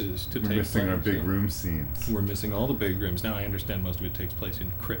spaces to take place. We're missing our big room scenes. We're missing all the big rooms. Now I understand most of it takes place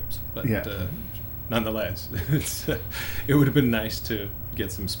in crypts, but nonetheless, it would have been nice to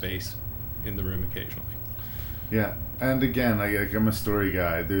get some space in the room occasionally. Yeah, and again, I'm a story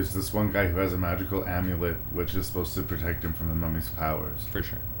guy. There's this one guy who has a magical amulet which is supposed to protect him from the mummy's powers. For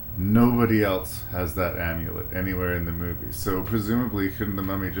sure. Nobody else has that amulet anywhere in the movie. So presumably, couldn't the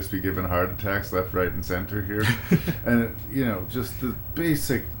mummy just be given heart attacks left, right, and center here? And, just the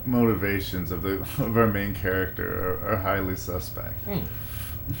basic motivations of our main character are highly suspect.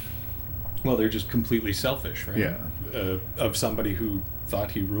 Well, they're just completely selfish, right? Yeah. Of somebody who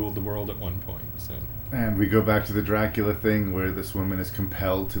thought he ruled the world at one point, so... And we go back to the Dracula thing where this woman is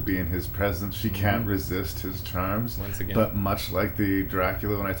compelled to be in his presence. She can't resist his charms. Once again. But much like the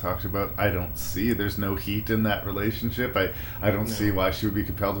Dracula when I talked about, I don't see, there's no heat in that relationship. I don't see why she would be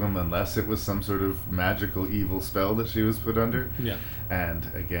compelled to him unless it was some sort of magical evil spell that she was put under. Yeah.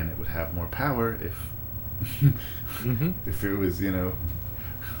 And again, it would have more power if if it was,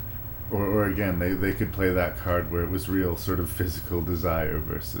 Or again, they could play that card where it was real sort of physical desire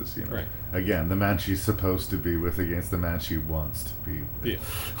versus, Right. Again, the man she's supposed to be with against the man she wants to be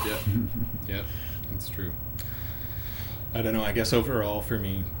with. Yeah, that's true. I don't know, I guess overall for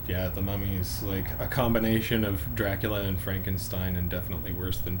me, The Mummy is like a combination of Dracula and Frankenstein, and definitely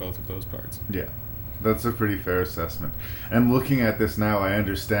worse than both of those parts. Yeah, that's a pretty fair assessment. And looking at this now, I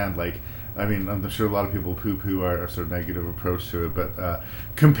understand, I'm sure a lot of people poo-poo our sort of negative approach to it, but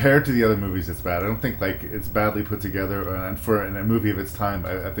compared to the other movies, it's bad. I don't think, it's badly put together, and for a movie of its time,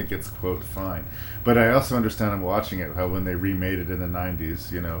 I think it's, quote, fine. But I also understand, I'm watching it, how when they remade it in the 90s,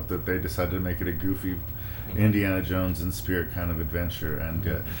 that they decided to make it a goofy Indiana Jones and Spirit kind of adventure, and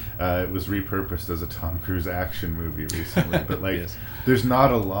it was repurposed as a Tom Cruise action movie recently, but, there's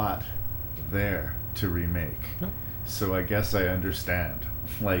not a lot there to remake. No. So I guess I understand.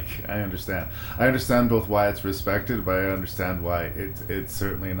 I understand both why it's respected, but I understand why it's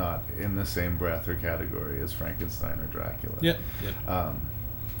certainly not in the same breath or category as Frankenstein or Dracula. Yeah.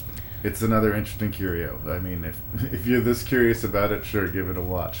 It's another interesting curio. I mean, if you're this curious about it, sure, give it a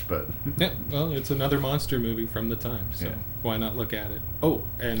watch. But yeah, well, it's another monster movie from the time, so why not look at it? Oh,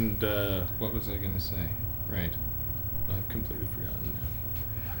 and what was I going to say? Right, I've completely forgotten now.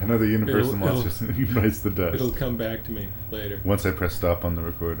 I know the Universal Monsters bites the dust. It'll come back to me later. Once I press stop on the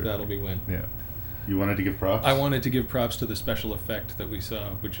recorder. That'll be when. Yeah. You wanted to give props? I wanted to give props to the special effect that we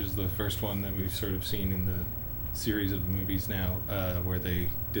saw, which is the first one that we've sort of seen in the series of movies now where they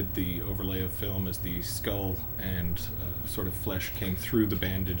did the overlay of film as the skull and sort of flesh came through the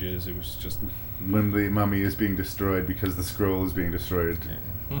bandages. It was just... When the mummy is being destroyed because the scroll is being destroyed,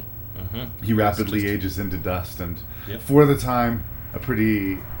 he rapidly ages into dust, and for the time, a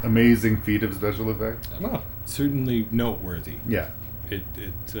pretty amazing feat of special effects. Well, certainly noteworthy. Yeah.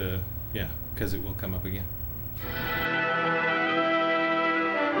 Because it will come up again.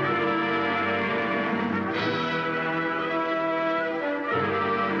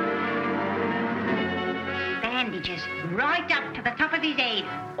 Bandages right up to the top of his head,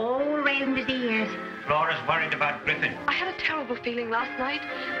 all round his ears. Flora's worried about Griffin. I had a terrible feeling last night.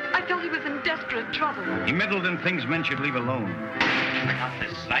 I felt he was in desperate trouble. He meddled in things men should leave alone. Not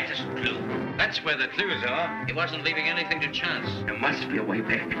the slightest clue. That's where the clues are. He wasn't leaving anything to chance. There must be a way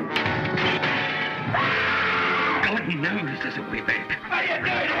back. God knows there's a way back. What are you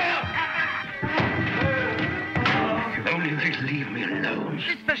doing, help? If only they'd leave me alone.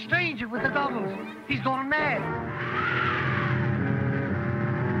 It's the stranger with the goggles. He's gone mad.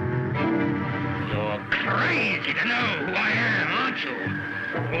 You're crazy to know who I am, aren't you?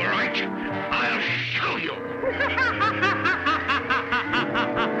 All right, I'll show you.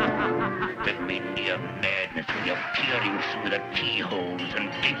 The mania madness when you're peering through the keyholes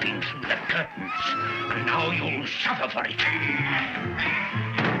and peeping through the curtains. And now you'll suffer for it.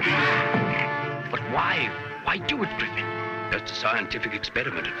 But why? Why do it, Griffin? Just a scientific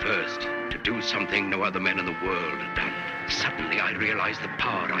experiment at first, to do something no other man in the world had done. Suddenly I realized the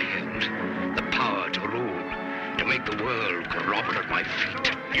power I held, the power to rule, to make the world grovel at my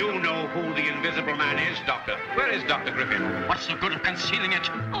feet. You know who the Invisible Man is, Doctor. Where is Dr. Griffin? What's the good of concealing it?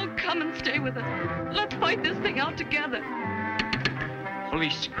 Oh, come and stay with us. Let's fight this thing out together.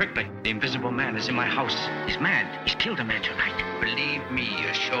 Police, quickly. The Invisible Man is in my house. He's mad. He's killed a man tonight. Believe me,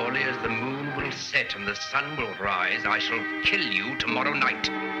 as surely as the moon will set and the sun will rise, I shall kill you tomorrow night.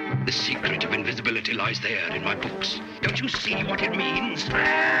 The secret of invisibility lies there in my books. Don't you see what it means?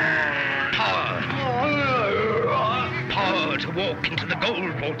 Power. Power to walk into the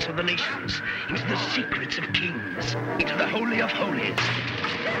gold vaults of the nations, into the secrets of kings, into the Holy of Holies.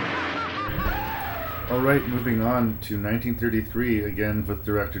 All right, moving on to 1933, again with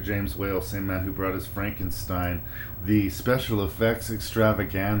director James Whale, same man who brought us Frankenstein, the special effects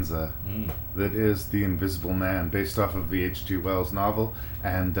extravaganza that is The Invisible Man, based off of the H.G. Wells novel.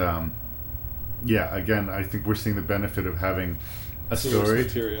 And, again, I think we're seeing the benefit of having a story,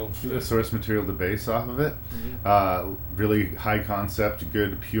 a source material to base off of it. Really high concept,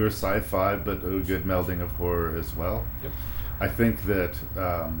 good pure sci-fi, but a good melding of horror as well. Yep. I think that...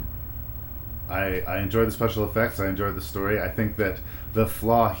 I enjoy the special effects. I enjoy the story. I think that the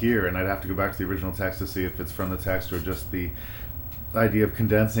flaw here, and I'd have to go back to the original text to see if it's from the text or just the idea of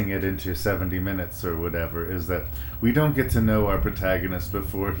condensing it into 70 minutes or whatever, is that we don't get to know our protagonist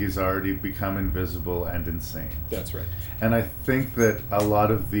before he's already become invisible and insane. That's right. And I think that a lot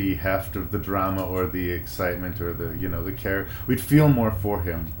of the heft of the drama or the excitement or the care, we'd feel more for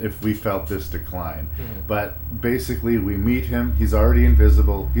him if we felt this decline. But basically we meet him, he's already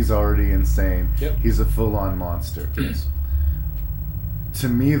invisible, he's already insane, he's a full-on monster. Yes. To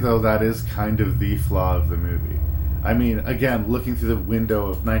me, though, that is kind of the flaw of the movie. I mean, again, looking through the window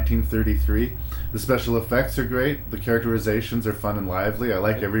of 1933, the special effects are great. The characterizations are fun and lively. I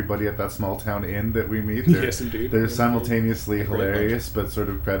like everybody at that small town inn that we meet. Yes, indeed. They're simultaneously hilarious, but sort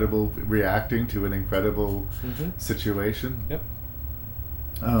of credible, reacting to an incredible situation. Yep.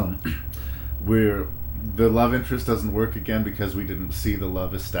 The love interest doesn't work again because we didn't see the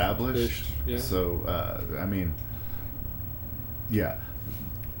love established. Yeah. So,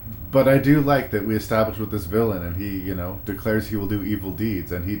 But I do like that we established with this villain, and he, declares he will do evil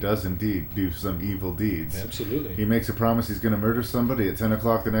deeds, and he does indeed do some evil deeds. Absolutely. He makes a promise he's going to murder somebody at 10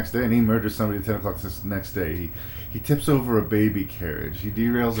 o'clock the next day, and he murders somebody at 10 o'clock the next day. He tips over a baby carriage. He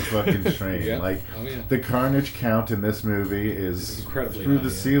derails a fucking train. The carnage count in this movie is incredibly through high, the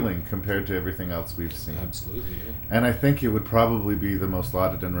ceiling compared to everything else we've seen. Absolutely, yeah. And I think it would probably be the most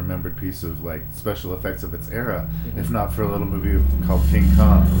lauded and remembered piece of special effects of its era, if not for a little movie called King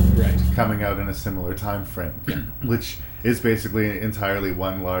Kong, coming out in a similar time frame, which is basically entirely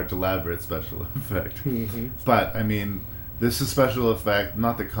one large elaborate special effect. But I mean, this is special effect.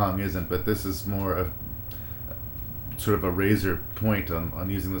 Not that Kong isn't, but this is more of sort of a razor point on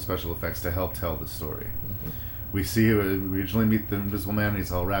using the special effects to help tell the story. We originally meet the Invisible Man, and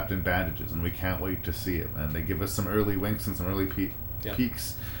he's all wrapped in bandages, and we can't wait to see him. And they give us some early winks and some early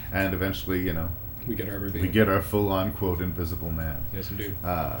peeks, and eventually, we get our reveal. We get our full-on, quote, Invisible Man. Yes, indeed.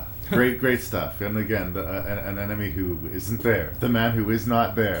 Great stuff. And again, an enemy who isn't there. The man who is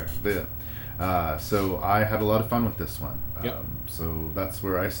not there. So I had a lot of fun with this one. Yep. So that's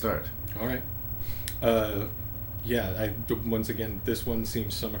where I start. All right. Once again, this one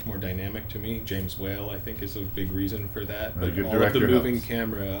seems so much more dynamic to me. James Whale, I think, is a big reason for that. A good all of the director moving helps.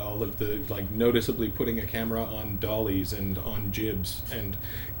 camera, all of the, noticeably putting a camera on dollies and on jibs, and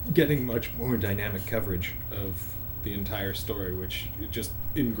getting much more dynamic coverage of the entire story, which just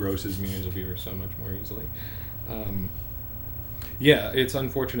engrosses me as a viewer so much more easily. It's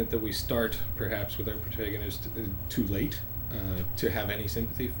unfortunate that we start, perhaps, with our protagonist too late to have any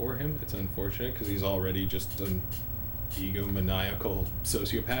sympathy for him. It's unfortunate because he's already just an egomaniacal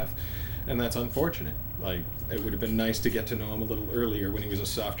sociopath, and that's unfortunate. It would have been nice to get to know him a little earlier when he was a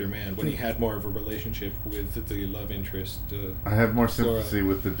softer man, when he had more of a relationship with the love interest. I have more Flora. sympathy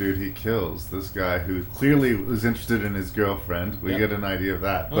with the dude he kills. This guy who clearly was interested in his girlfriend. We get an idea of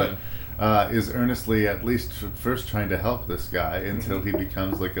that, but is earnestly, at least first, trying to help this guy until he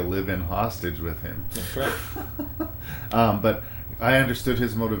becomes like a live-in hostage with him. That's right. But I understood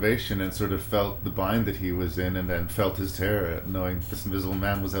his motivation and sort of felt the bind that he was in, and then felt his terror at knowing this invisible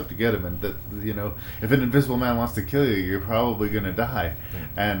man was out to get him, and that, if an invisible man wants to kill you, you're probably going to die.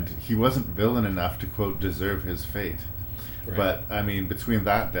 And he wasn't villain enough to, quote, deserve his fate. Right. But, I mean, between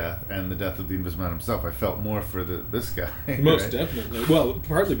that death and the death of the invisible man himself, I felt more for this guy. Most right? definitely. Well,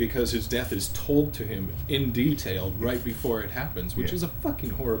 partly because his death is told to him in detail right before it happens, which is a fucking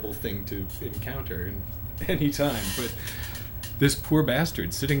horrible thing to encounter in any time. But this poor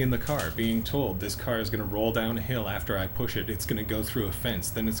bastard sitting in the car being told this car is going to roll down a hill after I push it. It's going to go through a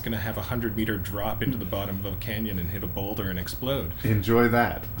fence. Then it's going to have a 100-meter drop into the bottom of a canyon and hit a boulder and explode. Enjoy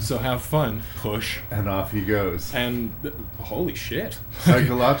that. So have fun. Push. And off he goes. And holy shit.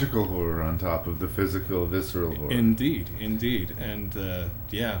 Psychological horror on top of the physical, visceral horror. Indeed. And,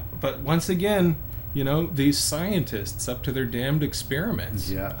 But once again, these scientists up to their damned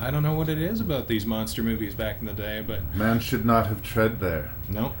experiments. Yeah. I don't know what it is about these monster movies back in the day, but... Man should not have tread there.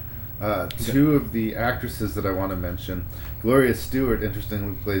 No. Two of the actresses that I want to mention. Gloria Stewart,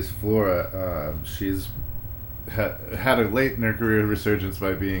 interestingly, plays Flora. She's had a late in her career resurgence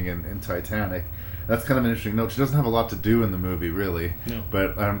by being in Titanic. That's kind of an interesting note. She doesn't have a lot to do in the movie, really. No.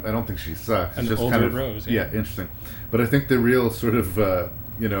 But I don't think she sucks. And it's just older kind of, Rose, yeah, interesting. But I think the real sort of...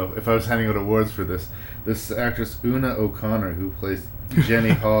 if I was handing out awards for this actress Una O'Connor, who plays Jenny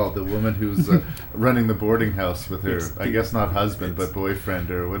Hall, the woman who's running the boarding house with her, I guess not husband, but boyfriend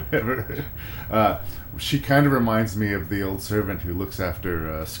or whatever. She kind of reminds me of the old servant who looks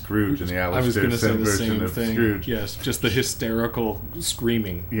after Scrooge in the Alistair Sim version of Scrooge. Yes, just the hysterical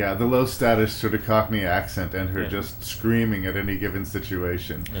screaming. Yeah, the low status sort of Cockney accent and her just screaming at any given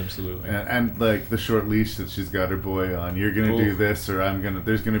situation. Absolutely. And like the short leash that she's got her boy on. You're going to do this or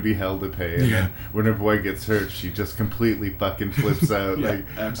there's going to be hell to pay. And then when her boy gets hurt, she just completely fucking flips out.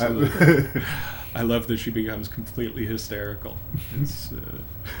 Absolutely. I love that she becomes completely hysterical. It's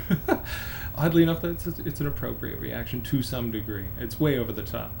oddly enough, it's an appropriate reaction to some degree. It's way over the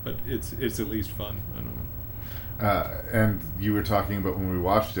top, but it's at least fun. I don't know. And you were talking about when we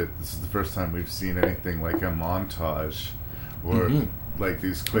watched it, this is the first time we've seen anything like a montage or like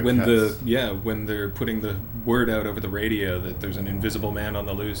these quick cuts. When they're putting the word out over the radio that there's an invisible man on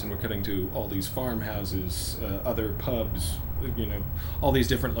the loose, and we're cutting to all these farmhouses, other pubs, all these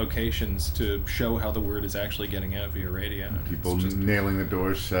different locations to show how the word is actually getting out via radio. People nailing the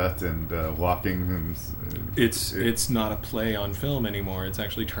doors shut and walking. And, it's not a play on film anymore. It's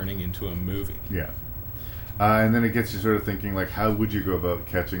actually turning into a movie. Yeah. And then it gets you sort of thinking, like, how would you go about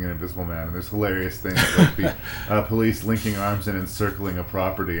catching an invisible man? And there's hilarious things like the police linking arms and encircling a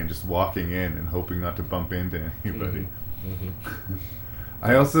property and just walking in and hoping not to bump into anybody.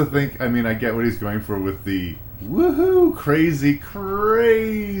 I also think, I get what he's going for with the woohoo, crazy,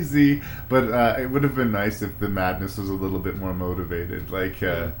 but it would have been nice if the madness was a little bit more motivated. Like,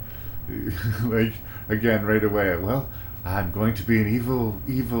 again, right away, well, I'm going to be an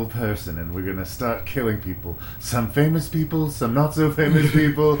evil person, and we're going to start killing people. Some famous people, some not so famous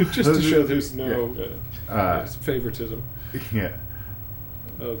people. Just to show there's no favoritism. Yeah.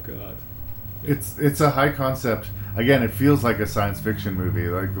 Oh, God. It's a high concept. Again, it feels like a science fiction movie.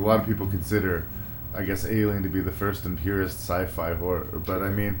 Like, a lot of people consider, I guess, Alien to be the first and purest sci-fi horror. But,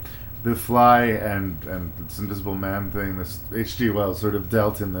 The Fly and this Invisible Man thing, this H.G. Wells sort of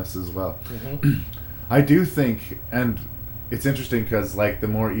dealt in this as well. I do think, and it's interesting because, the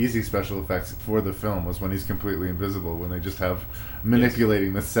more easy special effects for the film was when he's completely invisible, when they just have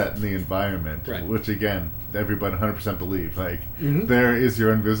manipulating the set and the environment, which, again, everybody 100% believed. There is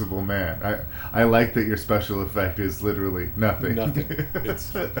your invisible man. I like that your special effect is literally nothing. Nothing.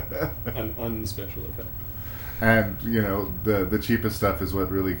 It's an unspecial effect. And the cheapest stuff is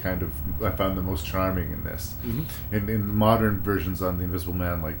what really kind of I found the most charming in this. In modern versions on the Invisible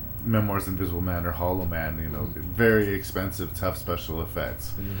Man, like Memoirs of the Invisible Man or Hollow Man, very expensive, tough special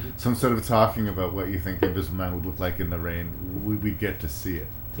effects. So instead of talking about what you think the Invisible Man would look like in the rain, we get to see it.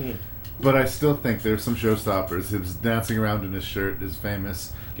 But I still think there's some showstoppers. His dancing around in his shirt is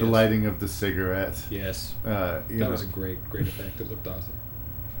famous. The lighting of the cigarette. Yes. That was a great effect. It looked awesome.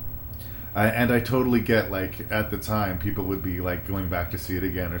 And I totally get, like, at the time, people would be, like, going back to see it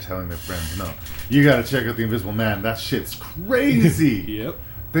again or telling their friends, no, you gotta check out the Invisible Man. That shit's crazy. Yep.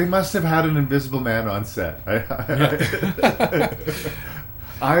 They must have had an Invisible Man on set.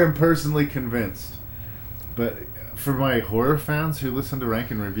 I am personally convinced. But for my horror fans who listen to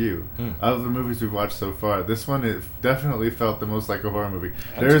Rank and Review, out of the movies we've watched so far, this one definitely felt the most like a horror movie.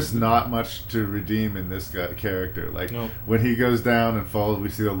 Absolutely. There's not much to redeem in this character. Like, when he goes down and falls, we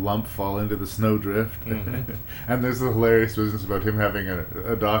see a lump fall into the snowdrift. And there's a hilarious business about him having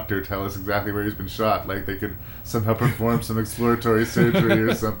a doctor tell us exactly where he's been shot. Like, they could somehow perform some exploratory surgery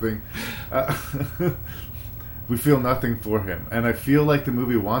or something. We feel nothing for him, and I feel like the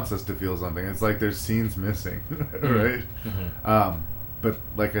movie wants us to feel something. It's like there's scenes missing, right? But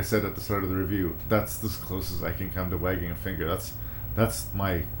like I said at the start of the review, that's as close as I can come to wagging a finger. That's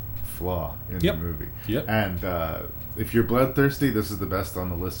my flaw in the movie. And if you're bloodthirsty, this is the best on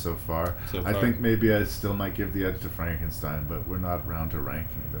the list so far. I think maybe I still might give the edge to Frankenstein, but we're not around to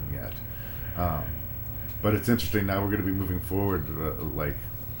ranking them yet. But it's interesting. Now we're going to be moving forward like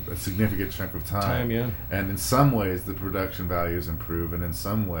a significant chunk of time, and in some ways the production values improve, and in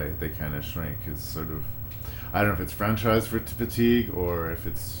some way they kind of shrink. It's sort of, I don't know if it's franchise fatigue or if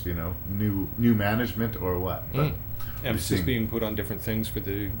it's new management or what. But emphasis being put on different things for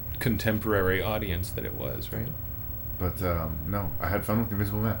the contemporary audience that it was, right? But no, I had fun with The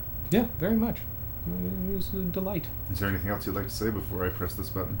Invisible Man. Yeah, very much. It was a delight. Is there anything else you'd like to say before I press this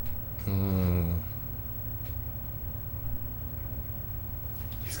button?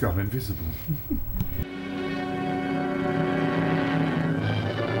 He's gone invisible.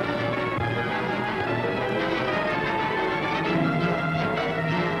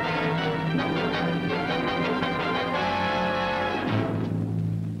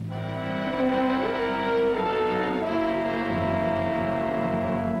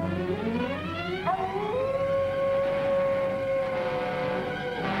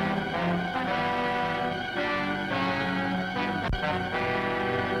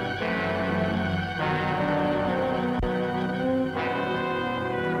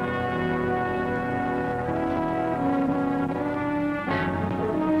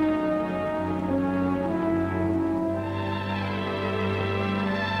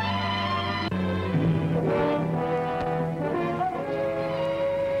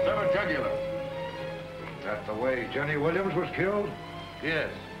 Johnny Williams was killed? Yes.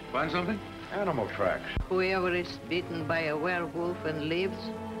 Find something? Animal tracks. Whoever is bitten by a werewolf and lives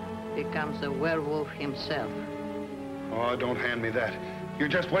becomes a werewolf himself. Oh, don't hand me that. You're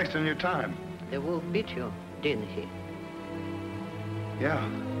just wasting your time. The wolf bit you, didn't he? Yeah.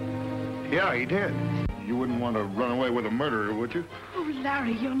 Yeah, he did. You wouldn't want to run away with a murderer, would you? Oh,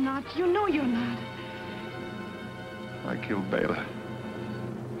 Larry, you're not. You know you're not. I killed Bela.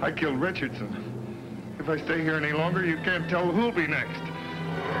 I killed Richardson. If I stay here any longer, you can't tell who'll be next.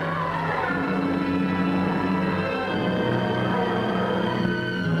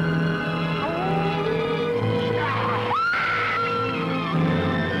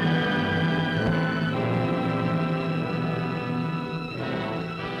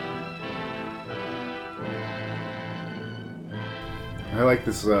 I like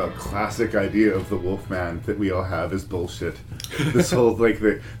this classic idea of the Wolfman that we all have is bullshit. This whole, like,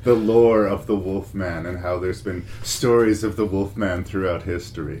 the lore of the Wolfman and how there's been stories of the Wolfman throughout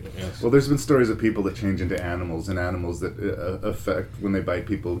history. Yes. Well, there's been stories of people that change into animals, and animals that affect, when they bite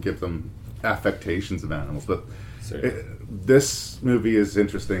people, give them affectations of animals. But this movie is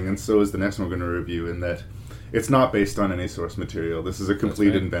interesting, and so is the next one we're going to review, in that it's not based on any source material. This is a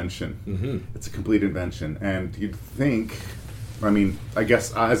complete invention. Mm-hmm. It's a complete invention. And you'd think... I mean, I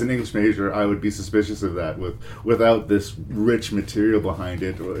guess as an English major, I would be suspicious of that. Without this rich material behind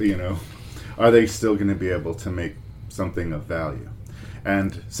it, are they still going to be able to make something of value?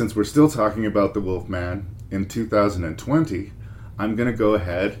 And since we're still talking about the Wolfman in 2020, I'm going to go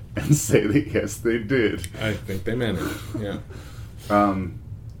ahead and say that yes, they did. I think they managed. Yeah.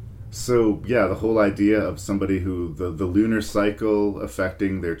 So, yeah, the whole idea of somebody who, the lunar cycle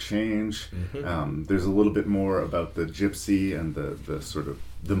affecting their change, there's a little bit more about the gypsy and the sort of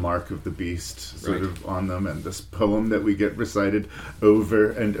the mark of the beast sort of on them, and this poem that we get recited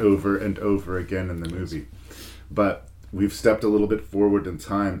over and over and over again in the movie. but we've stepped a little bit forward in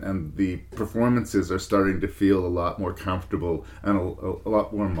time, and the performances are starting to feel a lot more comfortable and a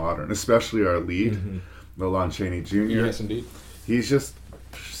lot more modern, especially our lead, the Lon Chaney Jr. Yes, indeed. He's just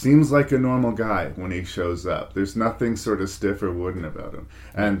seems like a normal guy when he shows up. There's nothing sort of stiff or wooden about him.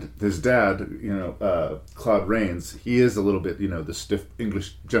 And his dad, Claude Rains, he is a little bit, the stiff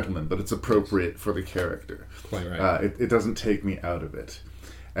English gentleman, but it's appropriate for the character. Quite right. It doesn't take me out of it.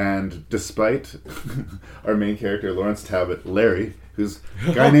 And despite our main character, Lawrence Talbot, Larry, who's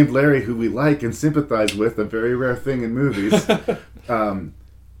a guy named Larry who we like and sympathize with, a very rare thing in movies,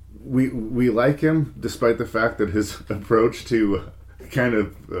 we like him despite the fact that his approach to kind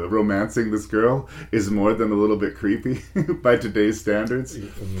of romancing this girl is more than a little bit creepy by today's standards.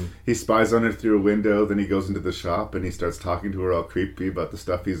 He spies on her through a window, then he goes into the shop and he starts talking to her all creepy about the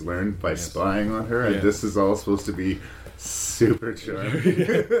stuff he's learned by spying on her, and this is all supposed to be super charming.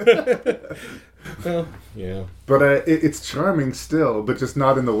 Well, yeah. But it's charming still, but just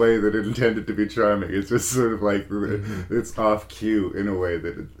not in the way that it intended to be charming. It's just sort of like it's off cue in a way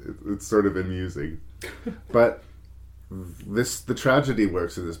that it's sort of amusing. But the tragedy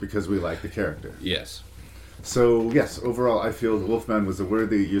works in this because we like the character. Yes. So, yes, overall, I feel The Wolfman was a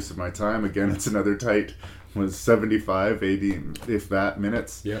worthy use of my time. Again, it's another tight, was 75, 80, if that,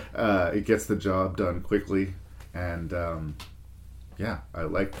 minutes. Yeah. It gets the job done quickly. And, I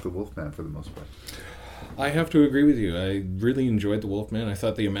liked The Wolfman for the most part. I have to agree with you. I really enjoyed The Wolfman. I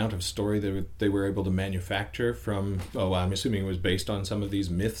thought the amount of story that they were able to manufacture from, I'm assuming it was based on some of these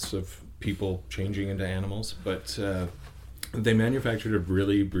myths of people changing into animals, but they manufactured a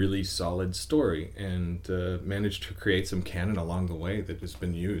really, really solid story and managed to create some canon along the way that has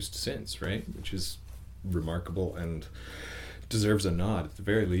been used since, right? Which is remarkable and deserves a nod at the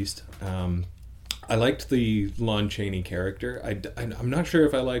very least. I liked the Lon Chaney character. I'm not sure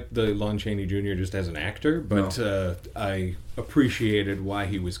if I liked the Lon Chaney Jr. just as an actor, but I appreciated why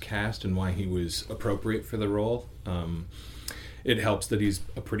he was cast and why he was appropriate for the role. It helps that he's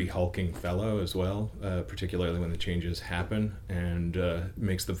a pretty hulking fellow as well, particularly when the changes happen, and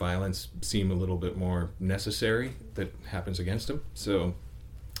makes the violence seem a little bit more necessary that happens against him. So,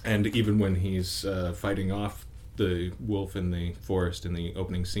 and even when he's fighting off the wolf in the forest in the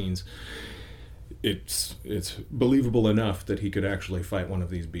opening scenes, it's believable enough that he could actually fight one of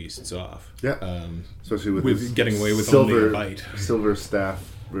these beasts off. Yeah, especially with his getting away with silver, only a bite. Silver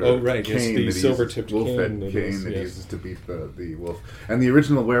staff. Oh right, yes, cane the silver-tipped wolf-head cane that he uses to beat the wolf. And the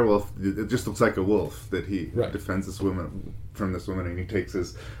original werewolf, it just looks like a wolf that he defends this woman from this woman, and he takes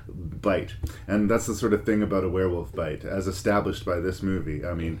his bite. And that's the sort of thing about a werewolf bite, as established by this movie.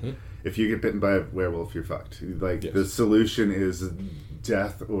 I mean, if you get bitten by a werewolf, you're fucked. The solution is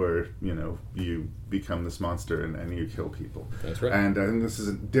death, or you become this monster and you kill people. That's right. And I think this is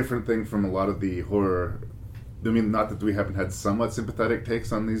a different thing from a lot of the horror. I mean, not that we haven't had somewhat sympathetic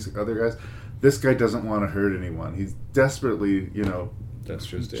takes on these other guys. This guy doesn't want to hurt anyone. He's desperately, that's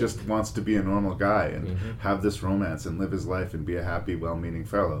just wants to be a normal guy and have this romance and live his life and be a happy, well-meaning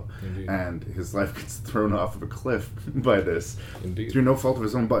fellow. Indeed. And his life gets thrown off of a cliff by this. Indeed. Through no fault of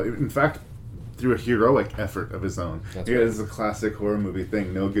his own, but in fact, through a heroic effort of his own. That's It right. is a classic horror movie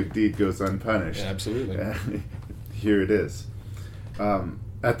thing. No good deed goes unpunished. Yeah, absolutely. Here it is.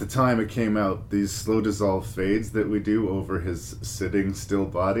 At the time it came out, these slow dissolve fades that we do over his sitting still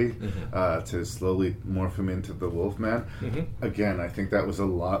body to slowly morph him into the Wolfman. Again, I think that was a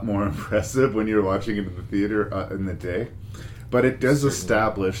lot more impressive when you're watching it in the theater in the day. But it does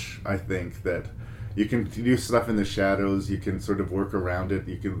establish, I think, that you can do stuff in the shadows. You can sort of work around it.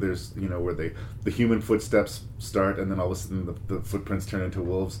 There's where the human footsteps start, and then all of a sudden the footprints turn into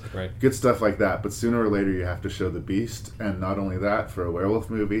wolves. Right. Good stuff like that. But sooner or later you have to show the beast, and not only that, for a werewolf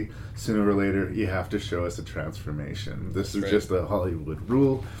movie, sooner or later you have to show us a transformation. This is just a Hollywood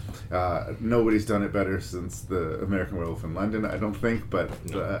rule. Nobody's done it better since the American Werewolf in London, I don't think. But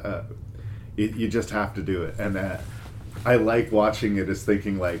you just have to do it, and I like watching it as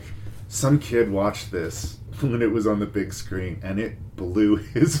thinking like, some kid watched this when it was on the big screen, and it blew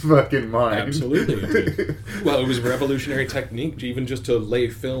his fucking mind. Absolutely. Well, it was a revolutionary technique, even just to lay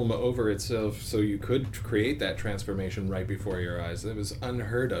film over itself so you could create that transformation right before your eyes. It was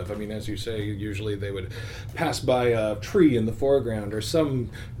unheard of. I mean, as you say, usually they would pass by a tree in the foreground or some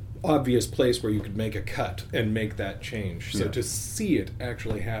obvious place where you could make a cut and make that change. So to see it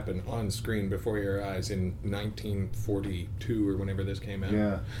actually happen on screen before your eyes in 1942 or whenever this came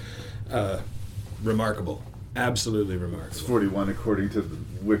out. Remarkable. Absolutely remarkable. It's 41 according to the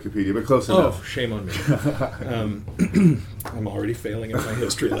Wikipedia, but close enough. Oh, shame on me. I'm already failing at my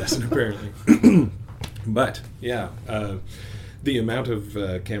history lesson, apparently. But, the amount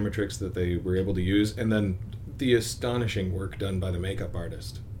of camera tricks that they were able to use, and then the astonishing work done by the makeup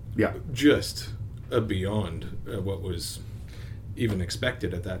artist. Yeah. Just beyond what was even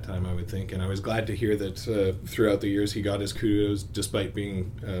expected at that time, I would think. And I was glad to hear that throughout the years he got his kudos despite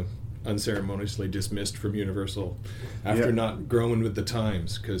being unceremoniously dismissed from Universal after not growing with the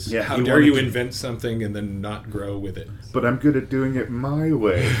times. Because how dare you invent something and then not grow with it? But I'm good at doing it my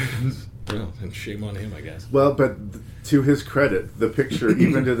way. Well, and shame on him, I guess. Well, but to his credit, the picture,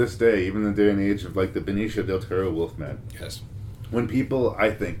 even to this day, even in the day and age of like the Benicio del Toro Wolfman. Yes. When people,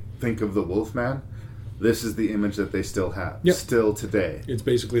 I think of the Wolfman, this is the image that they still have, still today. It's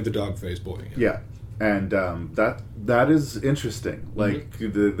basically the dog-faced boy. Yeah. And that is interesting. Like,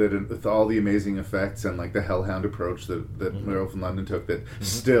 with all the amazing effects and like the Hellhound approach that Werewolf in London took, that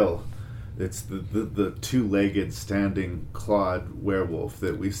still, it's the two-legged standing clawed werewolf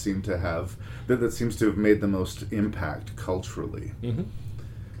that we seem to have, that seems to have made the most impact culturally.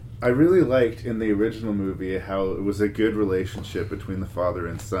 I really liked in the original movie how it was a good relationship between the father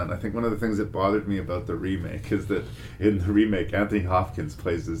and son. I think one of the things that bothered me about the remake is that in the remake, Anthony Hopkins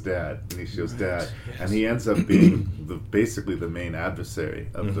plays his dad, Benicio's dad, and he ends up being basically the main adversary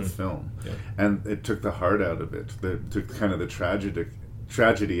of the film. Yeah. And it took the heart out of it. It took kind of the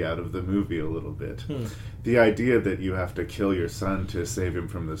tragedy out of the movie a little bit. The idea that you have to kill your son to save him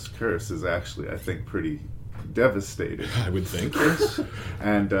from this curse is actually, I think, pretty devastating. I would think, yes.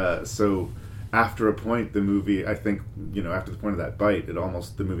 And so after a point, the movie, I think, after the point of that bite,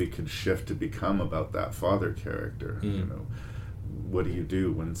 the movie could shift to become about that father character. What do you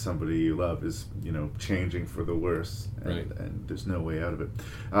do when somebody you love is, changing for the worse, and there's no way out of it.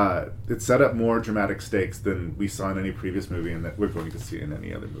 It set up more dramatic stakes than we saw in any previous movie and that we're going to see in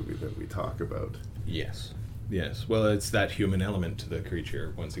any other movie that we talk about. Yes. Yes, well, it's that human element to the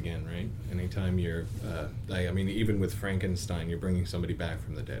creature once again, right? Anytime you're, even with Frankenstein, you're bringing somebody back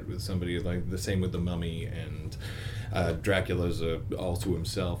from the dead. With somebody like the same with the Mummy, and Dracula's all to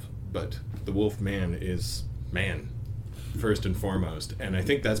himself. But the Wolfman is man, first and foremost, and I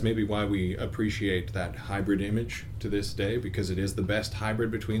think that's maybe why we appreciate that hybrid image to this day, because it is the best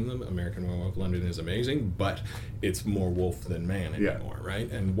hybrid between them. American Werewolf London is amazing, but it's more wolf than man anymore, right?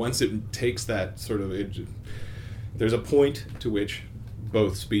 And once it takes that sort of there's a point to which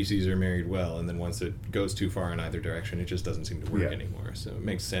both species are married well, and then once it goes too far in either direction, it just doesn't seem to work anymore. So it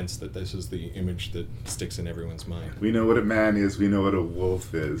makes sense that this is the image that sticks in everyone's mind. We know what a man is, we know what a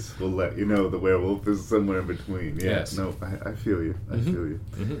wolf is. We'll let you know the werewolf is somewhere in between. Yeah, yes. No, I feel you. I feel you.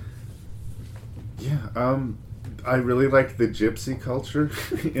 Yeah, I really like the gypsy culture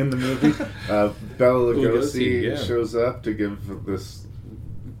in the movie. Bela Lugosi shows up to give this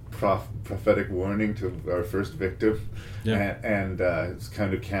prophetic warning to our first victim, and it's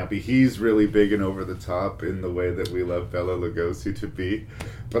kind of campy. He's really big and over the top in the way that we love Bela Lugosi to be,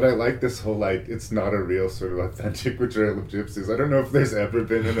 but I like this whole it's not a real sort of authentic portrayal of gypsies. I don't know if there's ever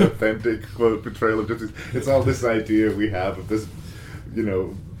been an authentic quote portrayal of gypsies. It's all this idea we have of this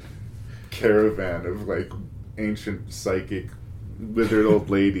caravan of like ancient psychic withered old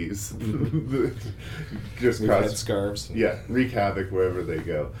ladies just cause scarves, wreak havoc wherever they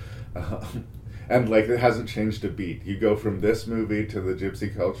go, and like it hasn't changed a beat. You go from this movie to the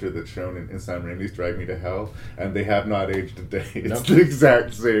gypsy culture that's shown in Sam Raimi's Drag Me to Hell, and they have not aged a day. It's the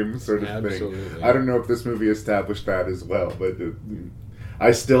exact same sort of thing. I don't know if this movie established that as well, but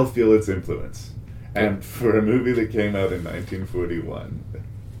I still feel its influence. And for a movie that came out in 1941,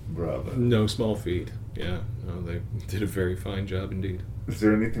 bravo. No small feat. Yeah, no, they did a very fine job indeed. Is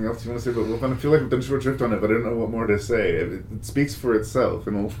there anything else you want to say about Wolfman? I feel like we've done short shrift on it, but I don't know what more to say. It speaks for itself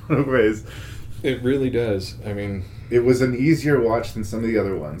in a lot of ways. It really does. I mean, it was an easier watch than some of the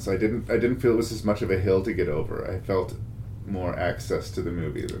other ones. I didn't feel it was as much of a hill to get over. I felt more access to the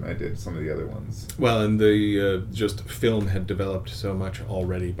movie than I did some of the other ones. Well, and the just film had developed so much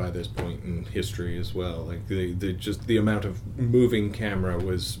already by this point in history as well. Like the amount of moving camera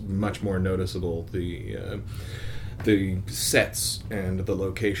was much more noticeable. The sets and the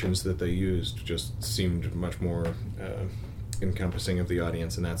locations that they used just seemed much more encompassing of the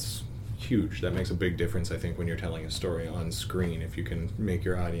audience, and that's huge. That makes a big difference, I think, when you're telling a story on screen. If you can make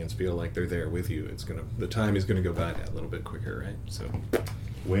your audience feel like they're there with you, the time is gonna go by that a little bit quicker, right? So,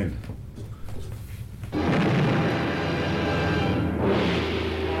 win.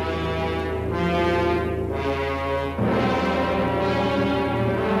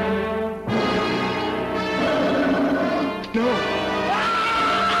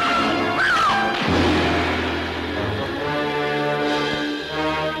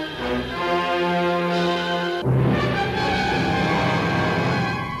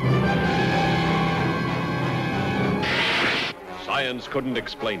 Science couldn't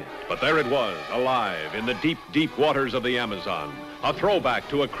explain it, but there it was, alive in the deep, deep waters of the Amazon. A throwback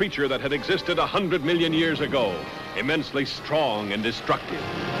to a creature that had existed 100 million years ago, immensely strong and destructive.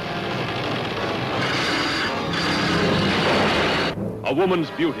 A woman's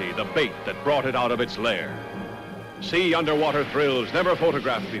beauty, the bait that brought it out of its lair. See underwater thrills never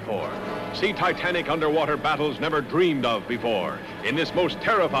photographed before. See Titanic underwater battles never dreamed of before in this most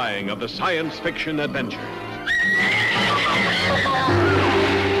terrifying of the science fiction adventures.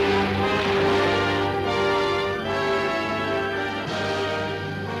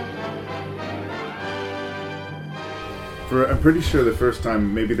 I'm pretty sure the first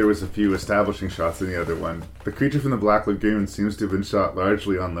time, maybe there was a few establishing shots in the other one. The Creature from the Black Lagoon seems to have been shot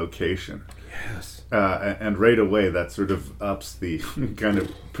largely on location. Yes. And right away, that sort of ups the kind of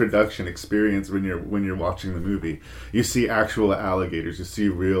production experience when you're watching the movie. You see actual alligators. You see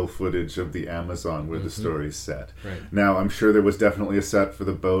real footage of the Amazon where the story's set. Right. Now, I'm sure there was definitely a set for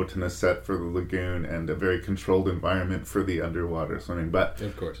the boat and a set for the lagoon and a very controlled environment for the underwater swimming. But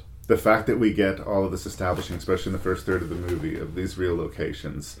of course, the fact that we get all of this establishing, especially in the first third of the movie, of these real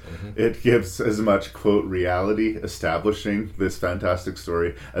locations, it gives as much, quote, reality establishing this fantastic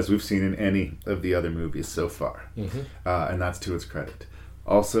story as we've seen in any of the other movies so far. And that's to its credit.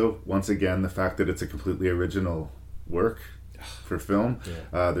 Also, once again, the fact that it's a completely original work for film.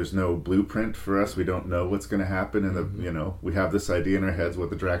 There's no blueprint for us. We don't know what's going to happen in the, we have this idea in our heads what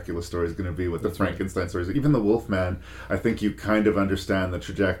the Dracula story is going to be, what the Frankenstein story is. Even the Wolfman, I think you kind of understand the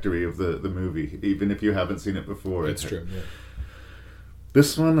trajectory of the movie, even if you haven't seen it before. It's true, yeah.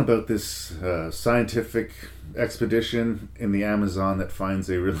 This one about this scientific expedition in the Amazon that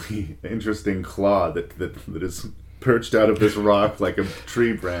finds a really interesting claw that is perched out of this rock like a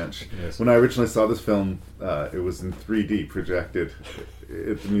tree branch. Yes. When I originally saw this film, it was in 3D projected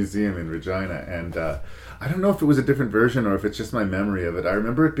at the museum in Regina, and I don't know if it was a different version or if it's just my memory of it. I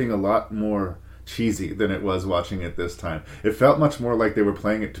remember it being a lot more cheesy than it was watching it this time. It felt much more like they were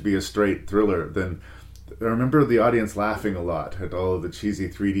playing it to be a straight thriller than... I remember the audience laughing a lot at all of the cheesy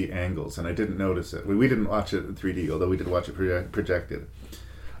 3D angles, and I didn't notice it. We didn't watch it in 3D, although we did watch it projected.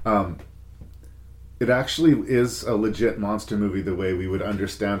 It actually is a legit monster movie the way we would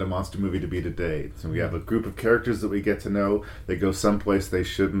understand a monster movie to be today. So we have a group of characters that we get to know. They go someplace they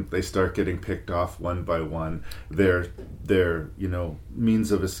shouldn't. They start getting picked off one by one. Their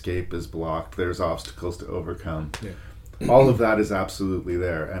means of escape is blocked. There's obstacles to overcome. Yeah. All of that is absolutely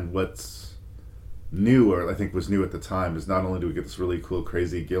there. And what's new, or I think was new at the time, is not only do we get this really cool,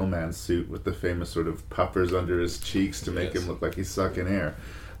 crazy Gillman suit with the famous sort of puffers under his cheeks to make him look like he's sucking air,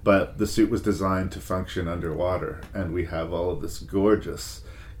 but the suit was designed to function underwater, and we have all of this gorgeous,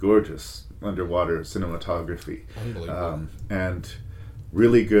 gorgeous underwater cinematography. Unbelievable. And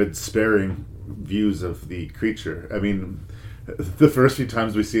really good sparing views of the creature. I mean, the first few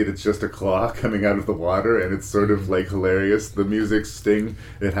times we see it, it's just a claw coming out of the water, and it's sort of like hilarious. The music sting,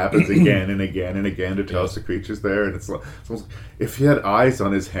 it happens again and again and again to tell us the creature's there, and it's almost, if he had eyes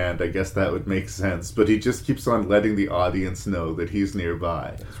on his hand, I guess that would make sense, but he just keeps on letting the audience know that he's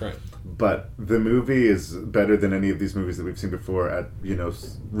nearby. That's right. But the movie is better than any of these movies that we've seen before at,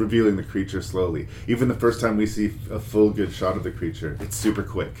 revealing the creature slowly. Even the first time we see a full good shot of the creature, it's super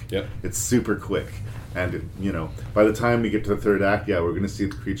quick. Yep. It's super quick. And, by the time we get to the third act, we're going to see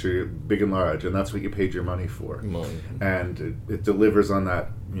the creature big and large, and that's what you paid your money for. And it delivers on that,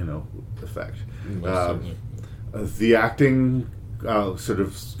 effect. The acting sort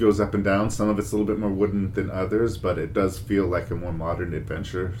of goes up and down. Some of it's a little bit more wooden than others, but it does feel like a more modern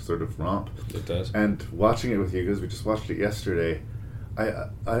adventure sort of romp. It does. And watching it with you, because we just watched it yesterday,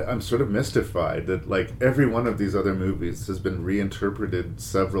 I'm sort of mystified that like every one of these other movies has been reinterpreted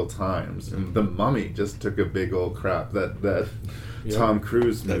several times, and The Mummy just took a big old crap. That Tom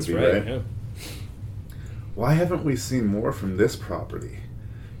Cruise movie, right? Yeah. Why haven't we seen more from this property,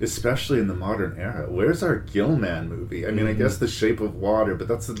 especially in the modern era? Where's our Gillman movie? I mean, I guess The Shape of Water, but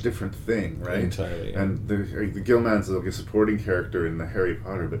that's a different thing, right? Entirely. Yeah. And the Gillman's like a supporting character in the Harry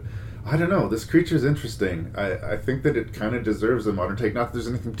Potter, but I don't know. This creature's interesting. I think that it kind of deserves a modern take. Not that there's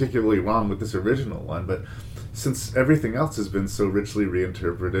anything particularly wrong with this original one, but since everything else has been so richly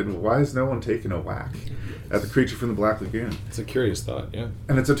reinterpreted, why is no one taking a whack at the Creature from the Black Lagoon? It's a curious thought, yeah.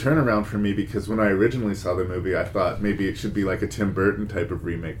 And it's a turnaround for me, because when I originally saw the movie, I thought maybe it should be like a Tim Burton type of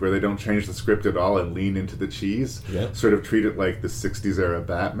remake, where they don't change the script at all and lean into the cheese. Yeah. Sort of treat it like the 60s era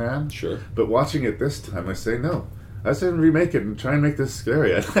Batman. Sure. But watching it this time, I say no. I said remake it and try and make this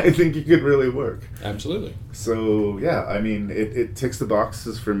scary. I think it could really work. Absolutely. So, yeah, I mean, it ticks the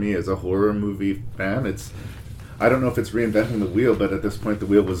boxes for me as a horror movie fan. I don't know if it's reinventing the wheel, but at this point the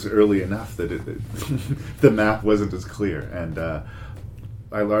wheel was early enough that the map wasn't as clear. And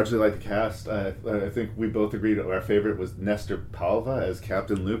I largely like the cast. I think we both agreed our favorite was Nestor Palva as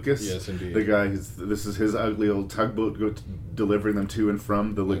Captain Lucas. Yes, indeed. The guy, this is his ugly old tugboat delivering them to and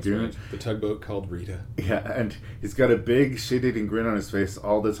from the lagoon. Right. The tugboat called Rita. Yeah, and he's got a big shit-eating grin on his face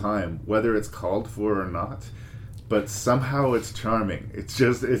all the time, whether it's called for or not. But somehow it's charming. It's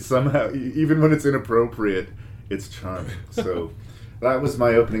somehow, even when it's inappropriate, it's charming. So that was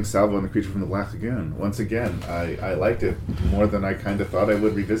my opening salvo on The Creature from the Black Lagoon. Once again, I liked it more than I kind of thought I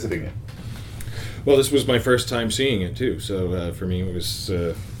would revisiting it. Well, this was my first time seeing it, too. So for me, it was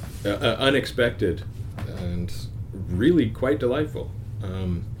unexpected and really quite delightful.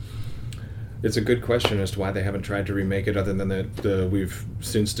 It's a good question as to why they haven't tried to remake it, other than that we've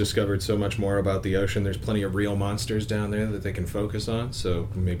since discovered so much more about the ocean. There's plenty of real monsters down there that they can focus on, so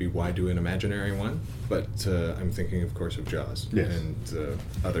maybe why do an imaginary one? But I'm thinking, of course, of Jaws and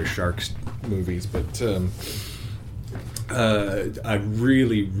other sharks movies. But I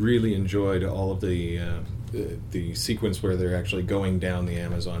really, really enjoyed all of the sequence where they're actually going down the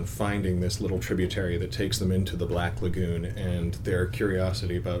Amazon, finding this little tributary that takes them into the Black Lagoon, and their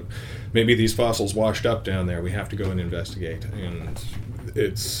curiosity about maybe these fossils washed up down there. We have to go and investigate. And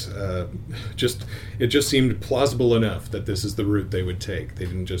it just seemed plausible enough that this is the route they would take. They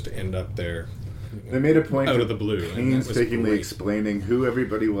didn't just end up there. They made a point out of the blue, painstakingly explaining who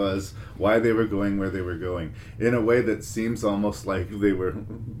everybody was, why they were going where they were going, in a way that seems almost like they were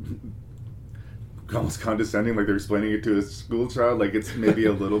almost condescending, like they're explaining it to a school child. Like, it's maybe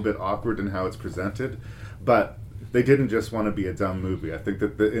a little bit awkward in how it's presented, but they didn't just want to be a dumb movie. I think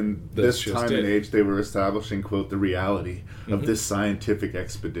that in this time and age, they were establishing, quote, the reality of this scientific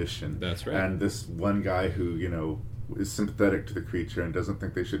expedition. That's right. And this one guy who, is sympathetic to the creature and doesn't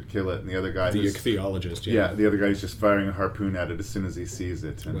think they should kill it, and the other guy, the ichthyologist, the other guy's just firing a harpoon at it as soon as he sees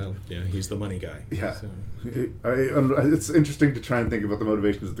it. And well, yeah, he's the money guy. Yeah, so. It's interesting to try and think about the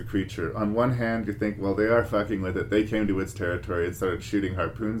motivations of the creature. On one hand, you think, well, they are fucking with it. They came to its territory and started shooting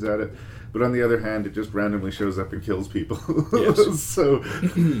harpoons at it. But on the other hand, it just randomly shows up and kills people. Yes. So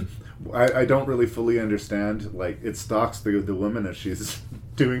I don't really fully understand. Like, it stalks the woman as she's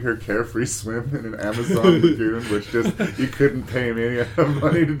doing her carefree swim in an Amazon lagoon, which just, you couldn't pay me any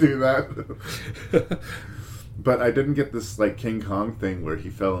money to do that. But I didn't get this, like, King Kong thing where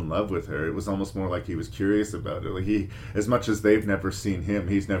he fell in love with her. It was almost more like he was curious about it. Like, as much as they've never seen him,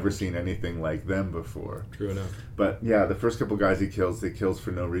 he's never seen anything like them before. True enough. But yeah, the first couple guys he kills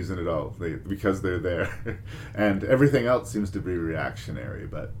for no reason at all, because they're there. And everything else seems to be reactionary,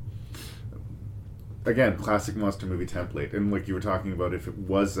 but again, classic monster movie template. And like you were talking about, if it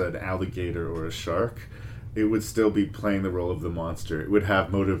was an alligator or a shark, it would still be playing the role of the monster. It would have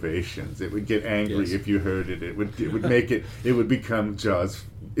motivations. It would get angry if you heard it. It would make it. It would become Jaws.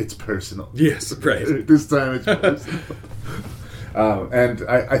 It's personal. Yes, right. This time it's personal. And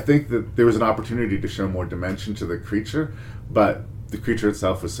I think that there was an opportunity to show more dimension to the creature, but the creature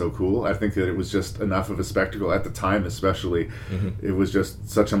itself was so cool. I think that it was just enough of a spectacle at the time, especially. Mm-hmm. It was just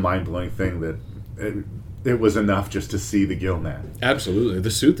such a mind-blowing thing that it was enough just to see the Gillman. Absolutely. The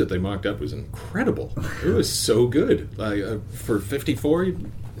suit that they mocked up was incredible. It was so good. For 54,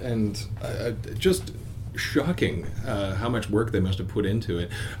 and just shocking how much work they must have put into it.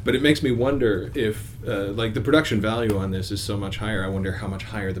 But it makes me wonder if, the production value on this is so much higher, I wonder how much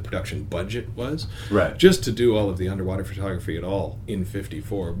higher the production budget was. Right. Just to do all of the underwater photography at all in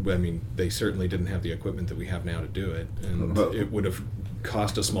 54. I mean, they certainly didn't have the equipment that we have now to do it. And it would have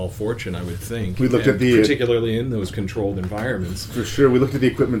cost a small fortune, I would think. We looked at particularly in those controlled environments. For sure. We looked at the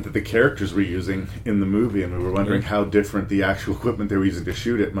equipment that the characters were using in the movie, and we were wondering how different the actual equipment they were using to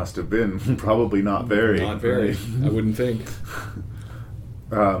shoot it must have been. Probably not very. Not very. Right? I wouldn't think.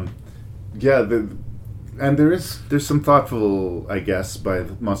 And there's some thoughtful, I guess, by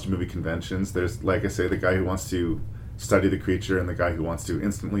the monster movie conventions. There's, like I say, the guy who wants to study the creature and the guy who wants to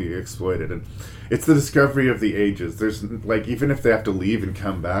instantly exploit it, and it's the discovery of the ages. There's even if they have to leave and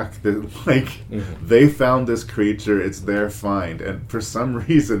come back, they found this creature, it's their find, and for some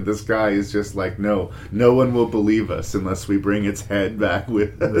reason this guy is just like, no one will believe us unless we bring its head back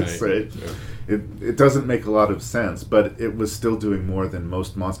with us, right? Yeah. It doesn't make a lot of sense, but it was still doing more than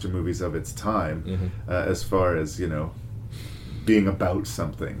most monster movies of its time, as far as being about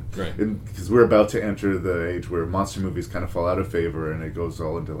something, right? Because we're about to enter the age where monster movies kind of fall out of favor, and it goes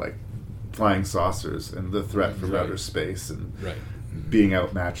all into like flying saucers and the threat from outer space and being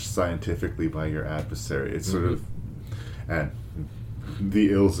outmatched scientifically by your adversary. It's sort of, and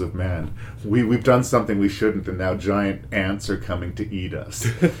the ills of man. We've done something we shouldn't, and now giant ants are coming to eat us.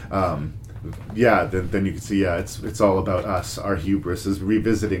 yeah, then you can see, yeah, it's all about us. Our hubris is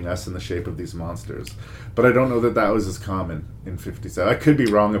revisiting us in the shape of these monsters. But I don't know that was as common in 57. I could be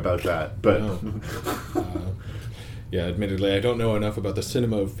wrong about that, but... Yeah, admittedly, I don't know enough about the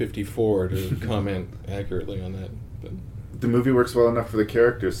cinema of 54 to comment accurately on that. But the movie works well enough for the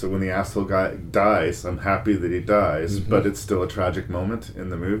characters, so when the asshole guy dies, I'm happy that he dies, but it's still a tragic moment in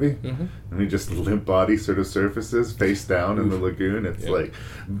the movie. And he just limp body sort of surfaces face down in the lagoon. It's like,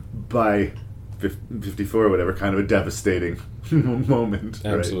 by 54 or whatever, kind of a devastating moment.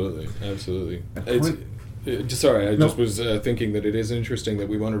 Absolutely, absolutely. Sorry, I just was thinking that it is interesting that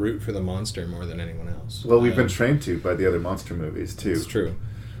we want to root for the monster more than anyone else. Well, we've been trained to by the other monster movies, too. It's true.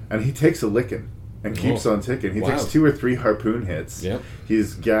 And he takes a licking and keeps on ticking. He takes 2 or 3 harpoon hits. Yep.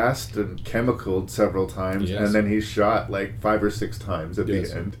 He's gassed and chemicaled several times, and then he's shot like 5 or 6 times at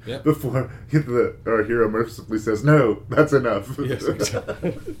the end before our hero mercifully says, "No, that's enough." Yes,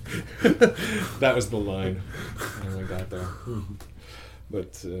 exactly. That was the line. Oh, I got there.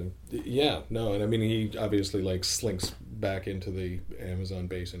 But, yeah, no, and I mean, he obviously, like, slinks back into the Amazon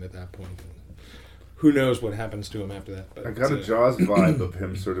basin at that point. Who knows what happens to him after that. But I got a Jaws vibe of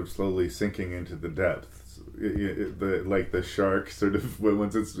him sort of slowly sinking into the depths. Like the shark sort of,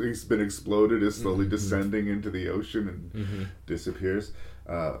 once it's been exploded, is slowly descending into the ocean and disappears.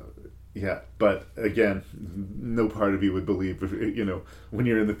 Yeah, but again, no part of you would believe, when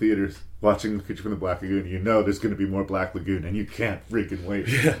you're in the theaters watching The Creature from the Black Lagoon, there's going to be more Black Lagoon, and you can't freaking wait.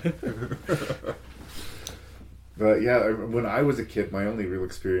 Yeah. But yeah, when I was a kid, my only real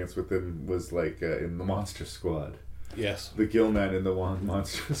experience with him was like in the Monster Squad. Yes. The Gillman in the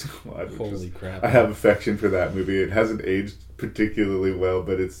Monster Squad. Holy crap. I have affection for that movie. It hasn't aged particularly well,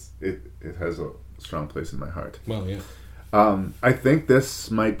 but it has a strong place in my heart. Well, yeah. I think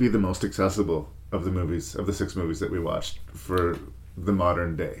this might be the most accessible of the 6 movies that we watched for the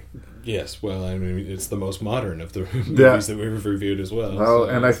modern day. Yes, well, I mean, it's the most modern of the movies that we've reviewed as well. Well,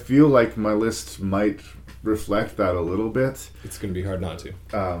 and I feel like my list might reflect that a little bit. It's going to be hard not to.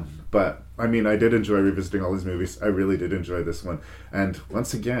 But, I mean, I did enjoy revisiting all these movies. I really did enjoy this one. And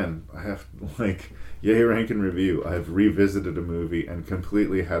once again, I have, yay rank and review. I've revisited a movie and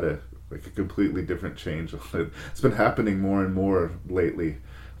completely had a completely different change. It's been happening more and more lately,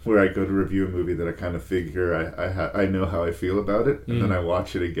 where I go to review a movie that I kind of figure I know how I feel about it, and then I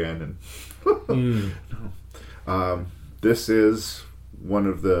watch it again, and this is one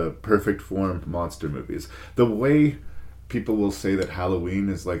of the perfect form monster movies. The way people will say that Halloween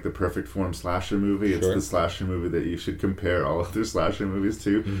is like the perfect form slasher movie, it's the slasher movie that you should compare all other slasher movies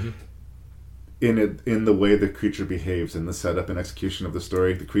to. In the way the creature behaves, in the setup and execution of the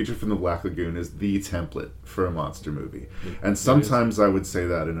story, The Creature from the Black Lagoon is the template for a monster movie. And sometimes I would say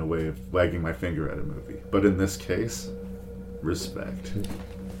that in a way of wagging my finger at a movie. But in this case, respect.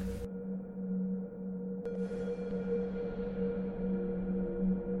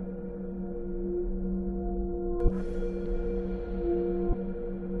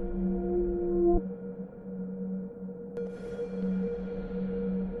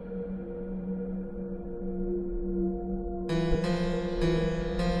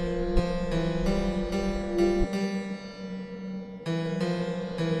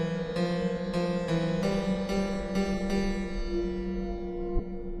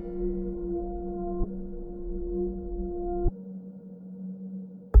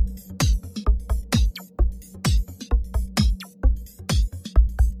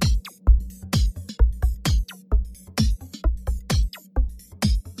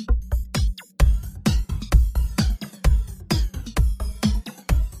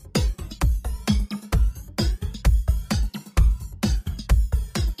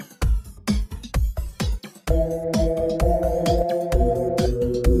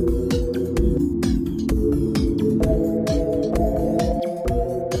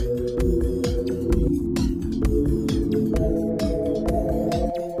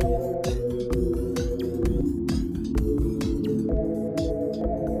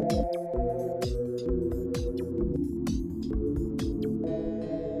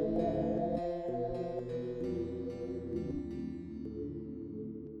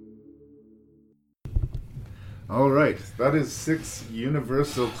 All right, that is 6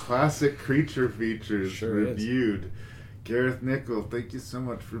 Universal Classic Creature Features reviewed. Gareth Nickel, thank you so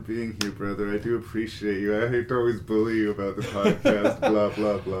much for being here, brother. I do appreciate you. I hate to always bully you about the podcast, blah,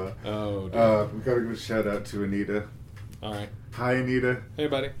 blah, blah. Oh, dear. We've got to give a shout out to Anita. All right. Hi, Anita. Hey,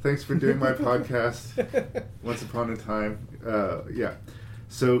 buddy. Thanks for doing my podcast. Once upon a time. Yeah.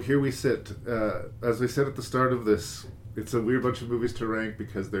 So here we sit. As we said at the start of this, it's a weird bunch of movies to rank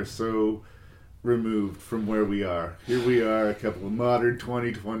because they're so removed from where we are. Here we are, a couple of modern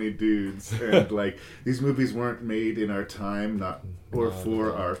 2020 dudes, and like these movies weren't made in our time,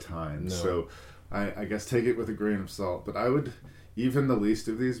 for our time. No. So I guess take it with a grain of salt. But I would, even the least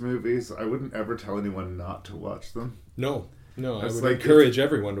of these movies, I wouldn't ever tell anyone not to watch them. No, I It's would like encourage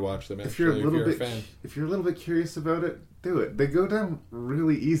everyone to watch them. Actually, if you're a fan. if you're a little bit curious about it, do it. They go down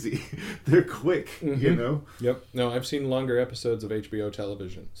really easy. They're quick, you know. Yep. No, I've seen longer episodes of HBO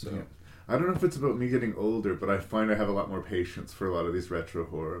television. So yeah. I don't know if it's about me getting older, but I find I have a lot more patience for a lot of these retro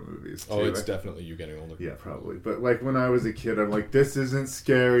horror movies. Too. Oh, it's definitely you getting older. Yeah, probably. But like when I was a kid, I'm like, this isn't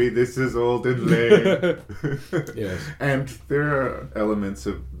scary. This is old and lame. Yes. And there are elements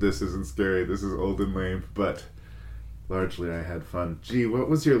of this isn't scary. This is old and lame, but. Largely, I had fun. Gee, what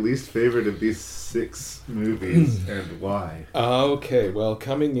was your least favorite of these 6 movies, and why? Okay, well,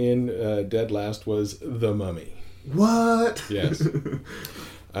 coming in dead last was The Mummy. What? Yes.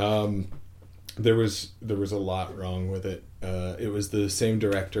 There was a lot wrong with it. It was the same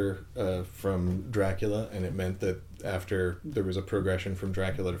director from Dracula, and it meant that after there was a progression from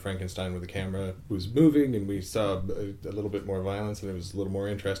Dracula to Frankenstein where the camera was moving and we saw a little bit more violence and it was a little more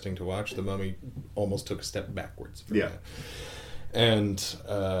interesting to watch, The Mummy almost took a step backwards from that. And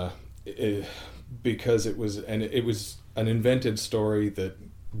because it was an invented story that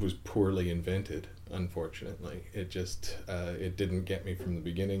was poorly invented, unfortunately. It just it didn't get me from the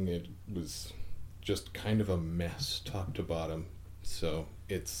beginning. It was just kind of a mess top to bottom, so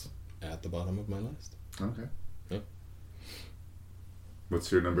it's at the bottom of my list. Okay. Yep.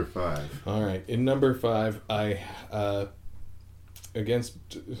 What's your number 5? All right, in number 5, I against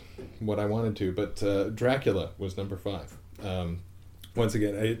what I wanted to, but Dracula was number 5. Once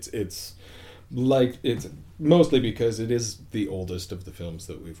again, it's mostly because it is the oldest of the films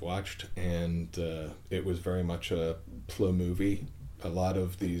that we've watched, and it was very much a plow movie. A lot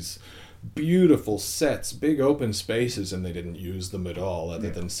of these beautiful sets, big open spaces, and they didn't use them at all other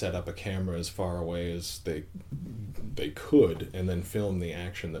than set up a camera as far away as they could and then film the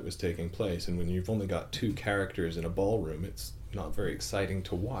action that was taking place. And when you've only got 2 characters in a ballroom, it's not very exciting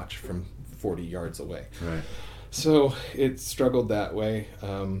to watch from 40 yards away. Right. So it struggled that way.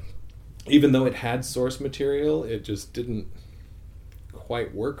 Even though it had source material, it just didn't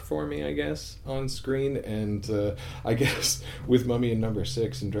quite work for me, I guess, on screen. And I guess with Mummy in number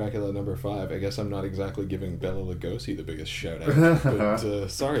 6 and Dracula number 5, I guess I'm not exactly giving Bela Lugosi the biggest shout out. But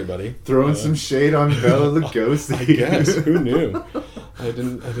sorry, buddy. Throwing some shade on Bela Lugosi. I guess. Who knew? I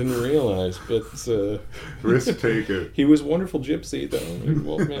didn't realize, but risk taker. He was a wonderful gypsy, though.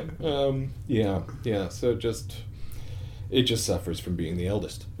 Wolfman. Yeah. So it just suffers from being the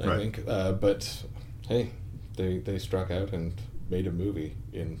eldest, I think. But hey, they struck out and made a movie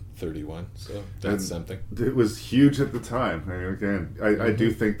in 31, so that's something. It was huge at the time. I mean, again, I do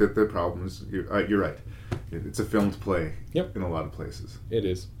think that the problem is you're right. It's a filmed play. Yep. In a lot of places. It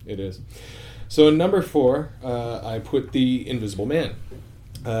is. So number 4, I put The Invisible Man.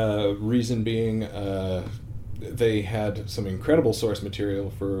 Reason being, they had some incredible source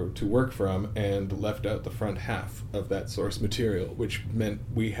material to work from and left out the front half of that source material, which meant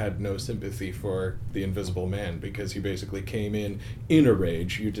we had no sympathy for the Invisible Man because he basically came in a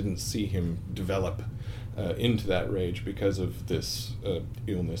rage. You didn't see him develop into that rage because of this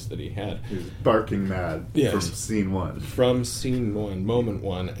illness that he had. He was barking mad from scene 1. From scene 1, moment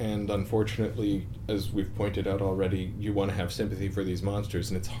 1, and unfortunately, as we've pointed out already, you want to have sympathy for these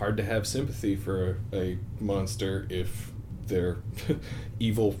monsters, and it's hard to have sympathy for a monster if they're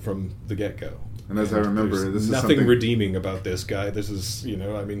evil from the get-go. And as I remember, this is nothing redeeming about this guy. This is,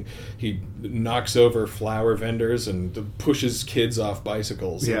 he knocks over flower vendors and pushes kids off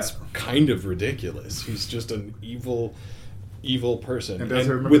bicycles. Yeah. It's kind of ridiculous. He's just an evil person. And as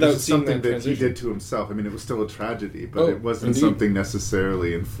I remember, without this is something that he did to himself. I mean, it was still a tragedy, but it wasn't something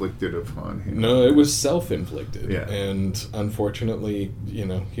necessarily inflicted upon him. No, it was self-inflicted. Yeah. And unfortunately,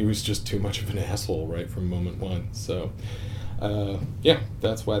 he was just too much of an asshole right from moment 1. So...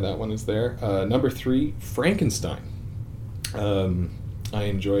 that's why that one is there. Number 3, Frankenstein. I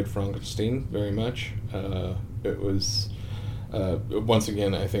enjoyed Frankenstein very much. It was, once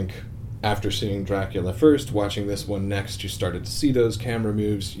again, I think, after seeing Dracula first, watching this one next, you started to see those camera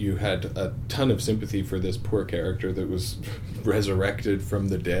moves. You had a ton of sympathy for this poor character that was resurrected from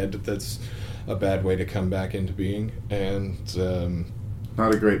the dead. That's a bad way to come back into being. And...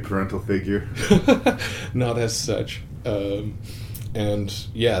 not a great parental figure. Not as such. And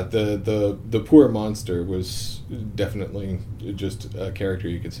yeah, the poor monster was definitely just a character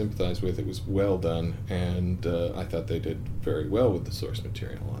you could sympathize with. It was well done, and I thought they did very well with the source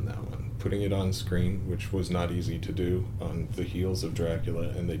material on that one. Putting it on screen, which was not easy to do on the heels of Dracula,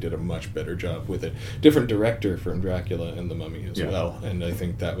 and they did a much better job with it. Different director from Dracula and The Mummy as well, and I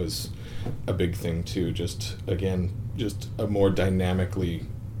think that was a big thing too. Just a more dynamically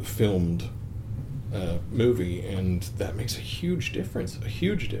filmed movie, and that makes a huge difference.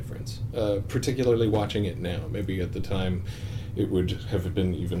 Particularly watching it now. Maybe at the time it would have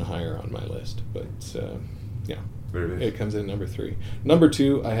been even higher on my list, but yeah. It comes in number 3. Number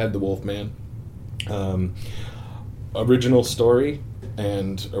 2, I had The Wolfman. Original story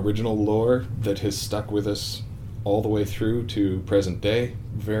and original lore that has stuck with us all the way through to present day.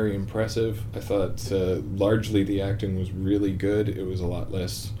 Very impressive. I thought largely the acting was really good. It was a lot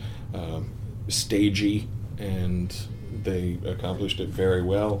less stagey, and they accomplished it very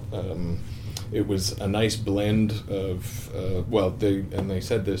well. It was a nice blend of, they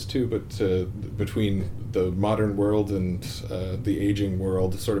said this too, but between the modern world and the aging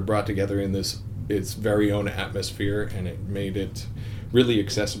world, sort of brought together in its very own atmosphere, and it made it really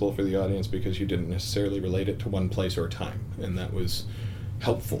accessible for the audience because you didn't necessarily relate it to one place or time, and that was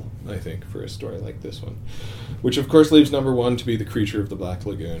helpful, I think, for a story like this one. Which, of course, leaves number 1 to be The Creature of the Black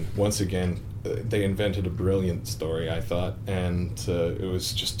Lagoon. Once again, they invented a brilliant story, I thought, and it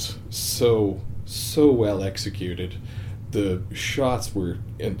was just so well executed. The shots were,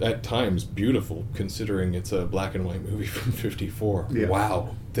 at times, beautiful, considering it's a black and white movie from 1954. Yeah.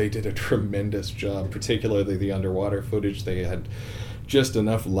 Wow, they did a tremendous job, particularly the underwater footage. They had just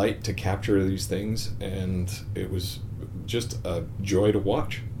enough light to capture these things, and it was just a joy to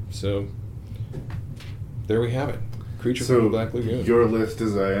watch. So there we have it. Creature from the Black Lagoon. Your list,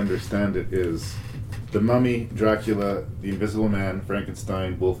 as I understand it, is The Mummy, Dracula, The Invisible Man,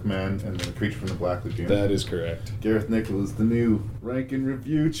 Frankenstein, Wolfman, and then The Creature from the Black Lagoon. That is correct. Gareth Nichols, the new Rank and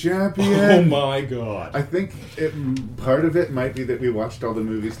Review champion. Oh my God! I think part of it might be that we watched all the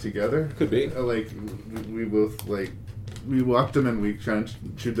movies together. Could be. We both we watched them and we kind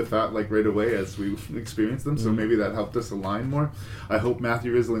of chewed the fat right away as we experienced them, so maybe that helped us align more. I hope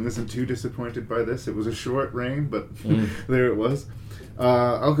Matthew Risling isn't too disappointed by this. It was a short reign, but there it was.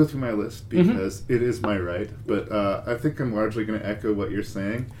 I'll go through my list because it is my right, but I think I'm largely going to echo what you're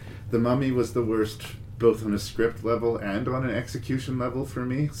saying. The Mummy was the worst, both on a script level and on an execution level for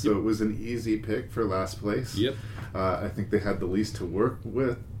me, so it was an easy pick for last place. Yep. I think they had the least to work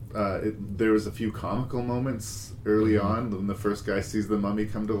with. There was a few comical moments early on when the first guy sees the mummy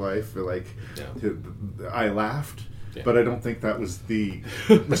come to life. I laughed, but I don't think that was the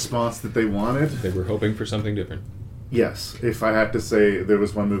response that they wanted. They were hoping for something different. Yes, if I had to say there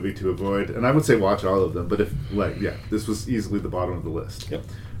was one movie to avoid, and I would say watch all of them, but this was easily the bottom of the list. Yep.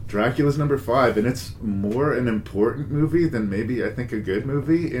 Dracula's number 5, and it's more an important movie than maybe I think a good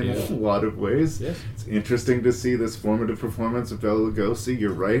movie in a lot of ways. Yes. It's interesting to see this formative performance of Bela Lugosi.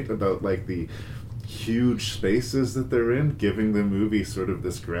 You're right about the huge spaces that they're in, giving the movie sort of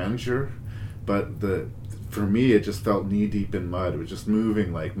this grandeur, but for me it just felt knee deep in mud. It was just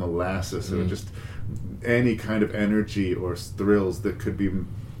moving like molasses. It was just any kind of energy or thrills that could be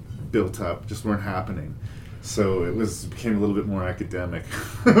built up just weren't happening. So it became a little bit more academic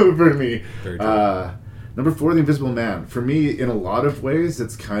for me. Number 4, The Invisible Man. For me, in a lot of ways,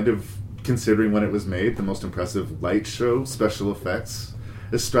 it's kind of, considering when it was made, the most impressive light show, special effects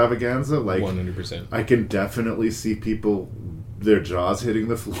extravaganza. 100%. I can definitely see people, their jaws hitting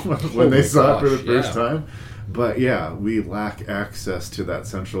the floor when they saw it for the first time. But yeah, we lack access to that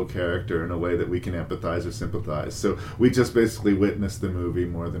central character in a way that we can empathize or sympathize. So we just basically witness the movie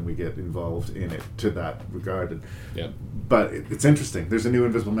more than we get involved in it to that regard. But it's interesting. There's a new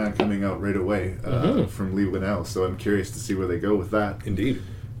Invisible Man coming out right away from Leigh Whannell, so I'm curious to see where they go with that. Indeed.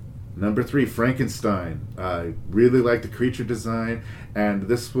 Number 3, Frankenstein. I really liked the creature design, and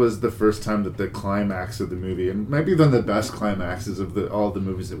this was the first time that the climax of the movie, and maybe even the best climaxes of all the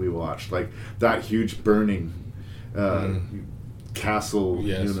movies that we watched, like that huge burning castle,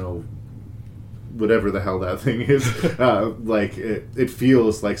 whatever the hell that thing is, it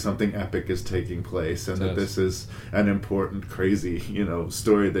feels like something epic is taking place, and that this is an important, crazy,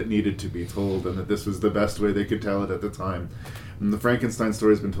 story that needed to be told, and that this was the best way they could tell it at the time. And the Frankenstein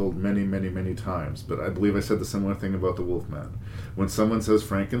story has been told many, many, many times, but I believe I said the similar thing about the Wolfman. When someone says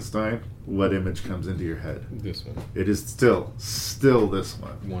Frankenstein, what image comes into your head? This one. It is still this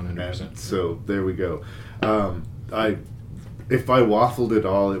one. 100%. And so there we go. if I waffled at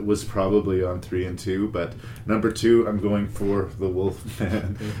all, it was probably on 3 and 2. But number 2, I'm going for The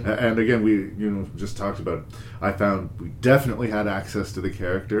Wolfman. And again, we just talked about it. I found we definitely had access to the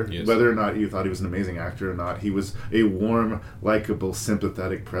character. Yes. Whether or not you thought he was an amazing actor or not, he was a warm, likable,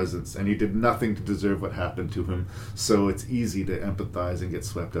 sympathetic presence, and he did nothing to deserve what happened to him. So it's easy to empathize and get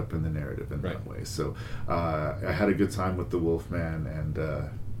swept up in the narrative in that way. So I had a good time with The Wolfman,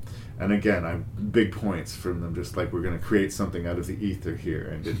 and again, I'm big points from them. Just like we're going to create something out of the ether here,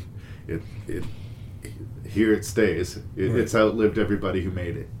 and it here it stays. It's outlived everybody who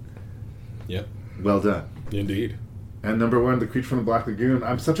made it. Yep. Well done. Indeed. And number 1, The Creature from the Black Lagoon.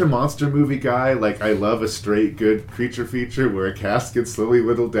 I'm such a monster movie guy. Like, I love a straight, good creature feature where a cast gets slowly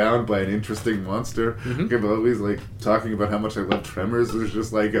whittled down by an interesting monster. I'm always, like, talking about how much I love Tremors. It's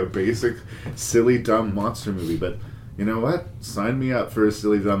just, like, a basic, silly, dumb monster movie. But you know what? Sign me up for a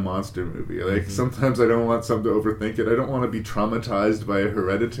silly, dumb monster movie. Like, sometimes I don't want something to overthink it. I don't want to be traumatized by a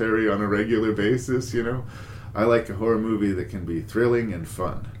Hereditary on a regular basis, you know? I like a horror movie that can be thrilling and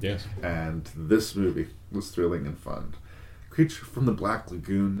fun. Yes. And this movie was thrilling and fun. Creature from the Black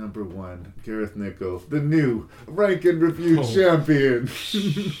Lagoon, number 1, Gareth Nichols, the new Rank and Review champion.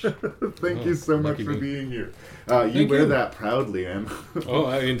 Thank you so much for being here. You wear that proudly, Em. Oh,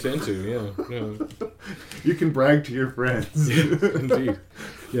 I intend to, yeah. You can brag to your friends. Indeed.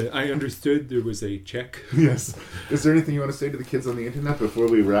 Yeah, I understood there was a check. Yes. Is there anything you want to say to the kids on the internet before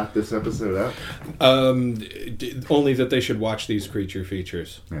we wrap this episode up? Only that they should watch these creature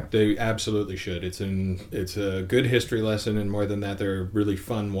features. Yeah. They absolutely should. It's a good history lesson, and more than that, they're a really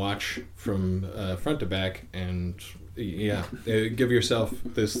fun watch from front to back. And yeah, give yourself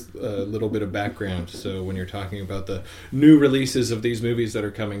this little bit of background. So when you're talking about the new releases of these movies that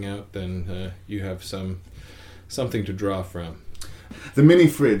are coming out, then you have something to draw from. The Mini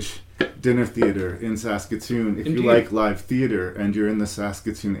Fridge Dinner Theater in Saskatoon. If you like live theater and you're in the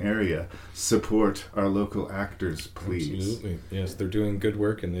Saskatoon area, support our local actors, please. Absolutely. Yes, they're doing good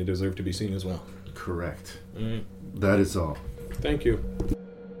work and they deserve to be seen as well. Correct. All right. That is all. Thank you.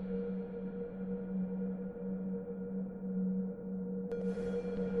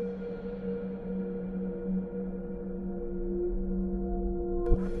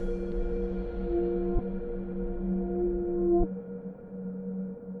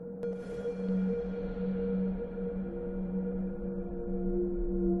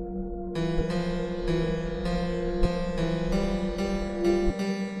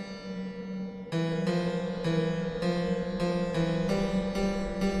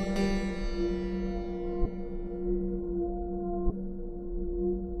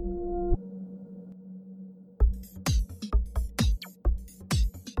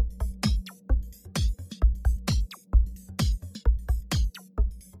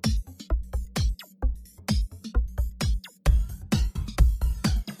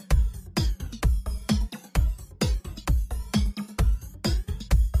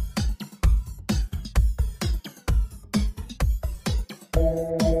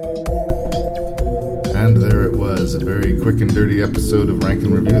 And there it was, a very quick and dirty episode of Rank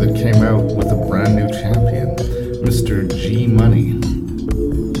and Review that came out with a brand new champion, Mr. G Money.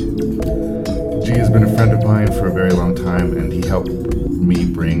 G has been a friend of mine for a very long time, and he helped me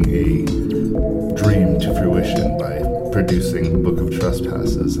bring a dream to fruition by producing Book of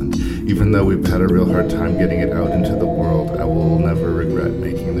Trespasses. And even though we've had a real hard time getting it out into the world, I will never regret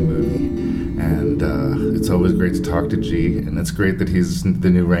making the movie. And it's always great to talk to G, and it's great that he's the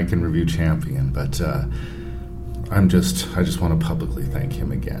new Rank and Review champion. But I just want to publicly thank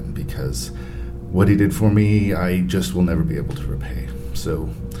him again, because what he did for me, I just will never be able to repay. So,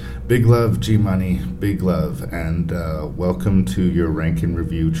 big love, G Money, big love, and welcome to your Rank and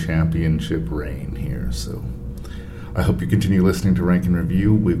Review championship reign here. So, I hope you continue listening to Rank and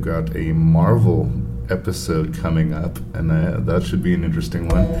Review. We've got a Marvel episode coming up, and that should be an interesting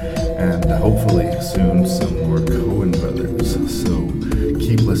one, and hopefully soon some more Coen brothers. So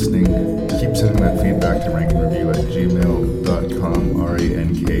keep listening, keep sending that feedback to rankandreview@gmail.com,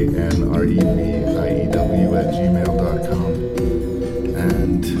 ranknreview@gmail.com,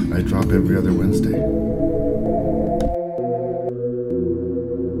 and I drop every other Wednesday.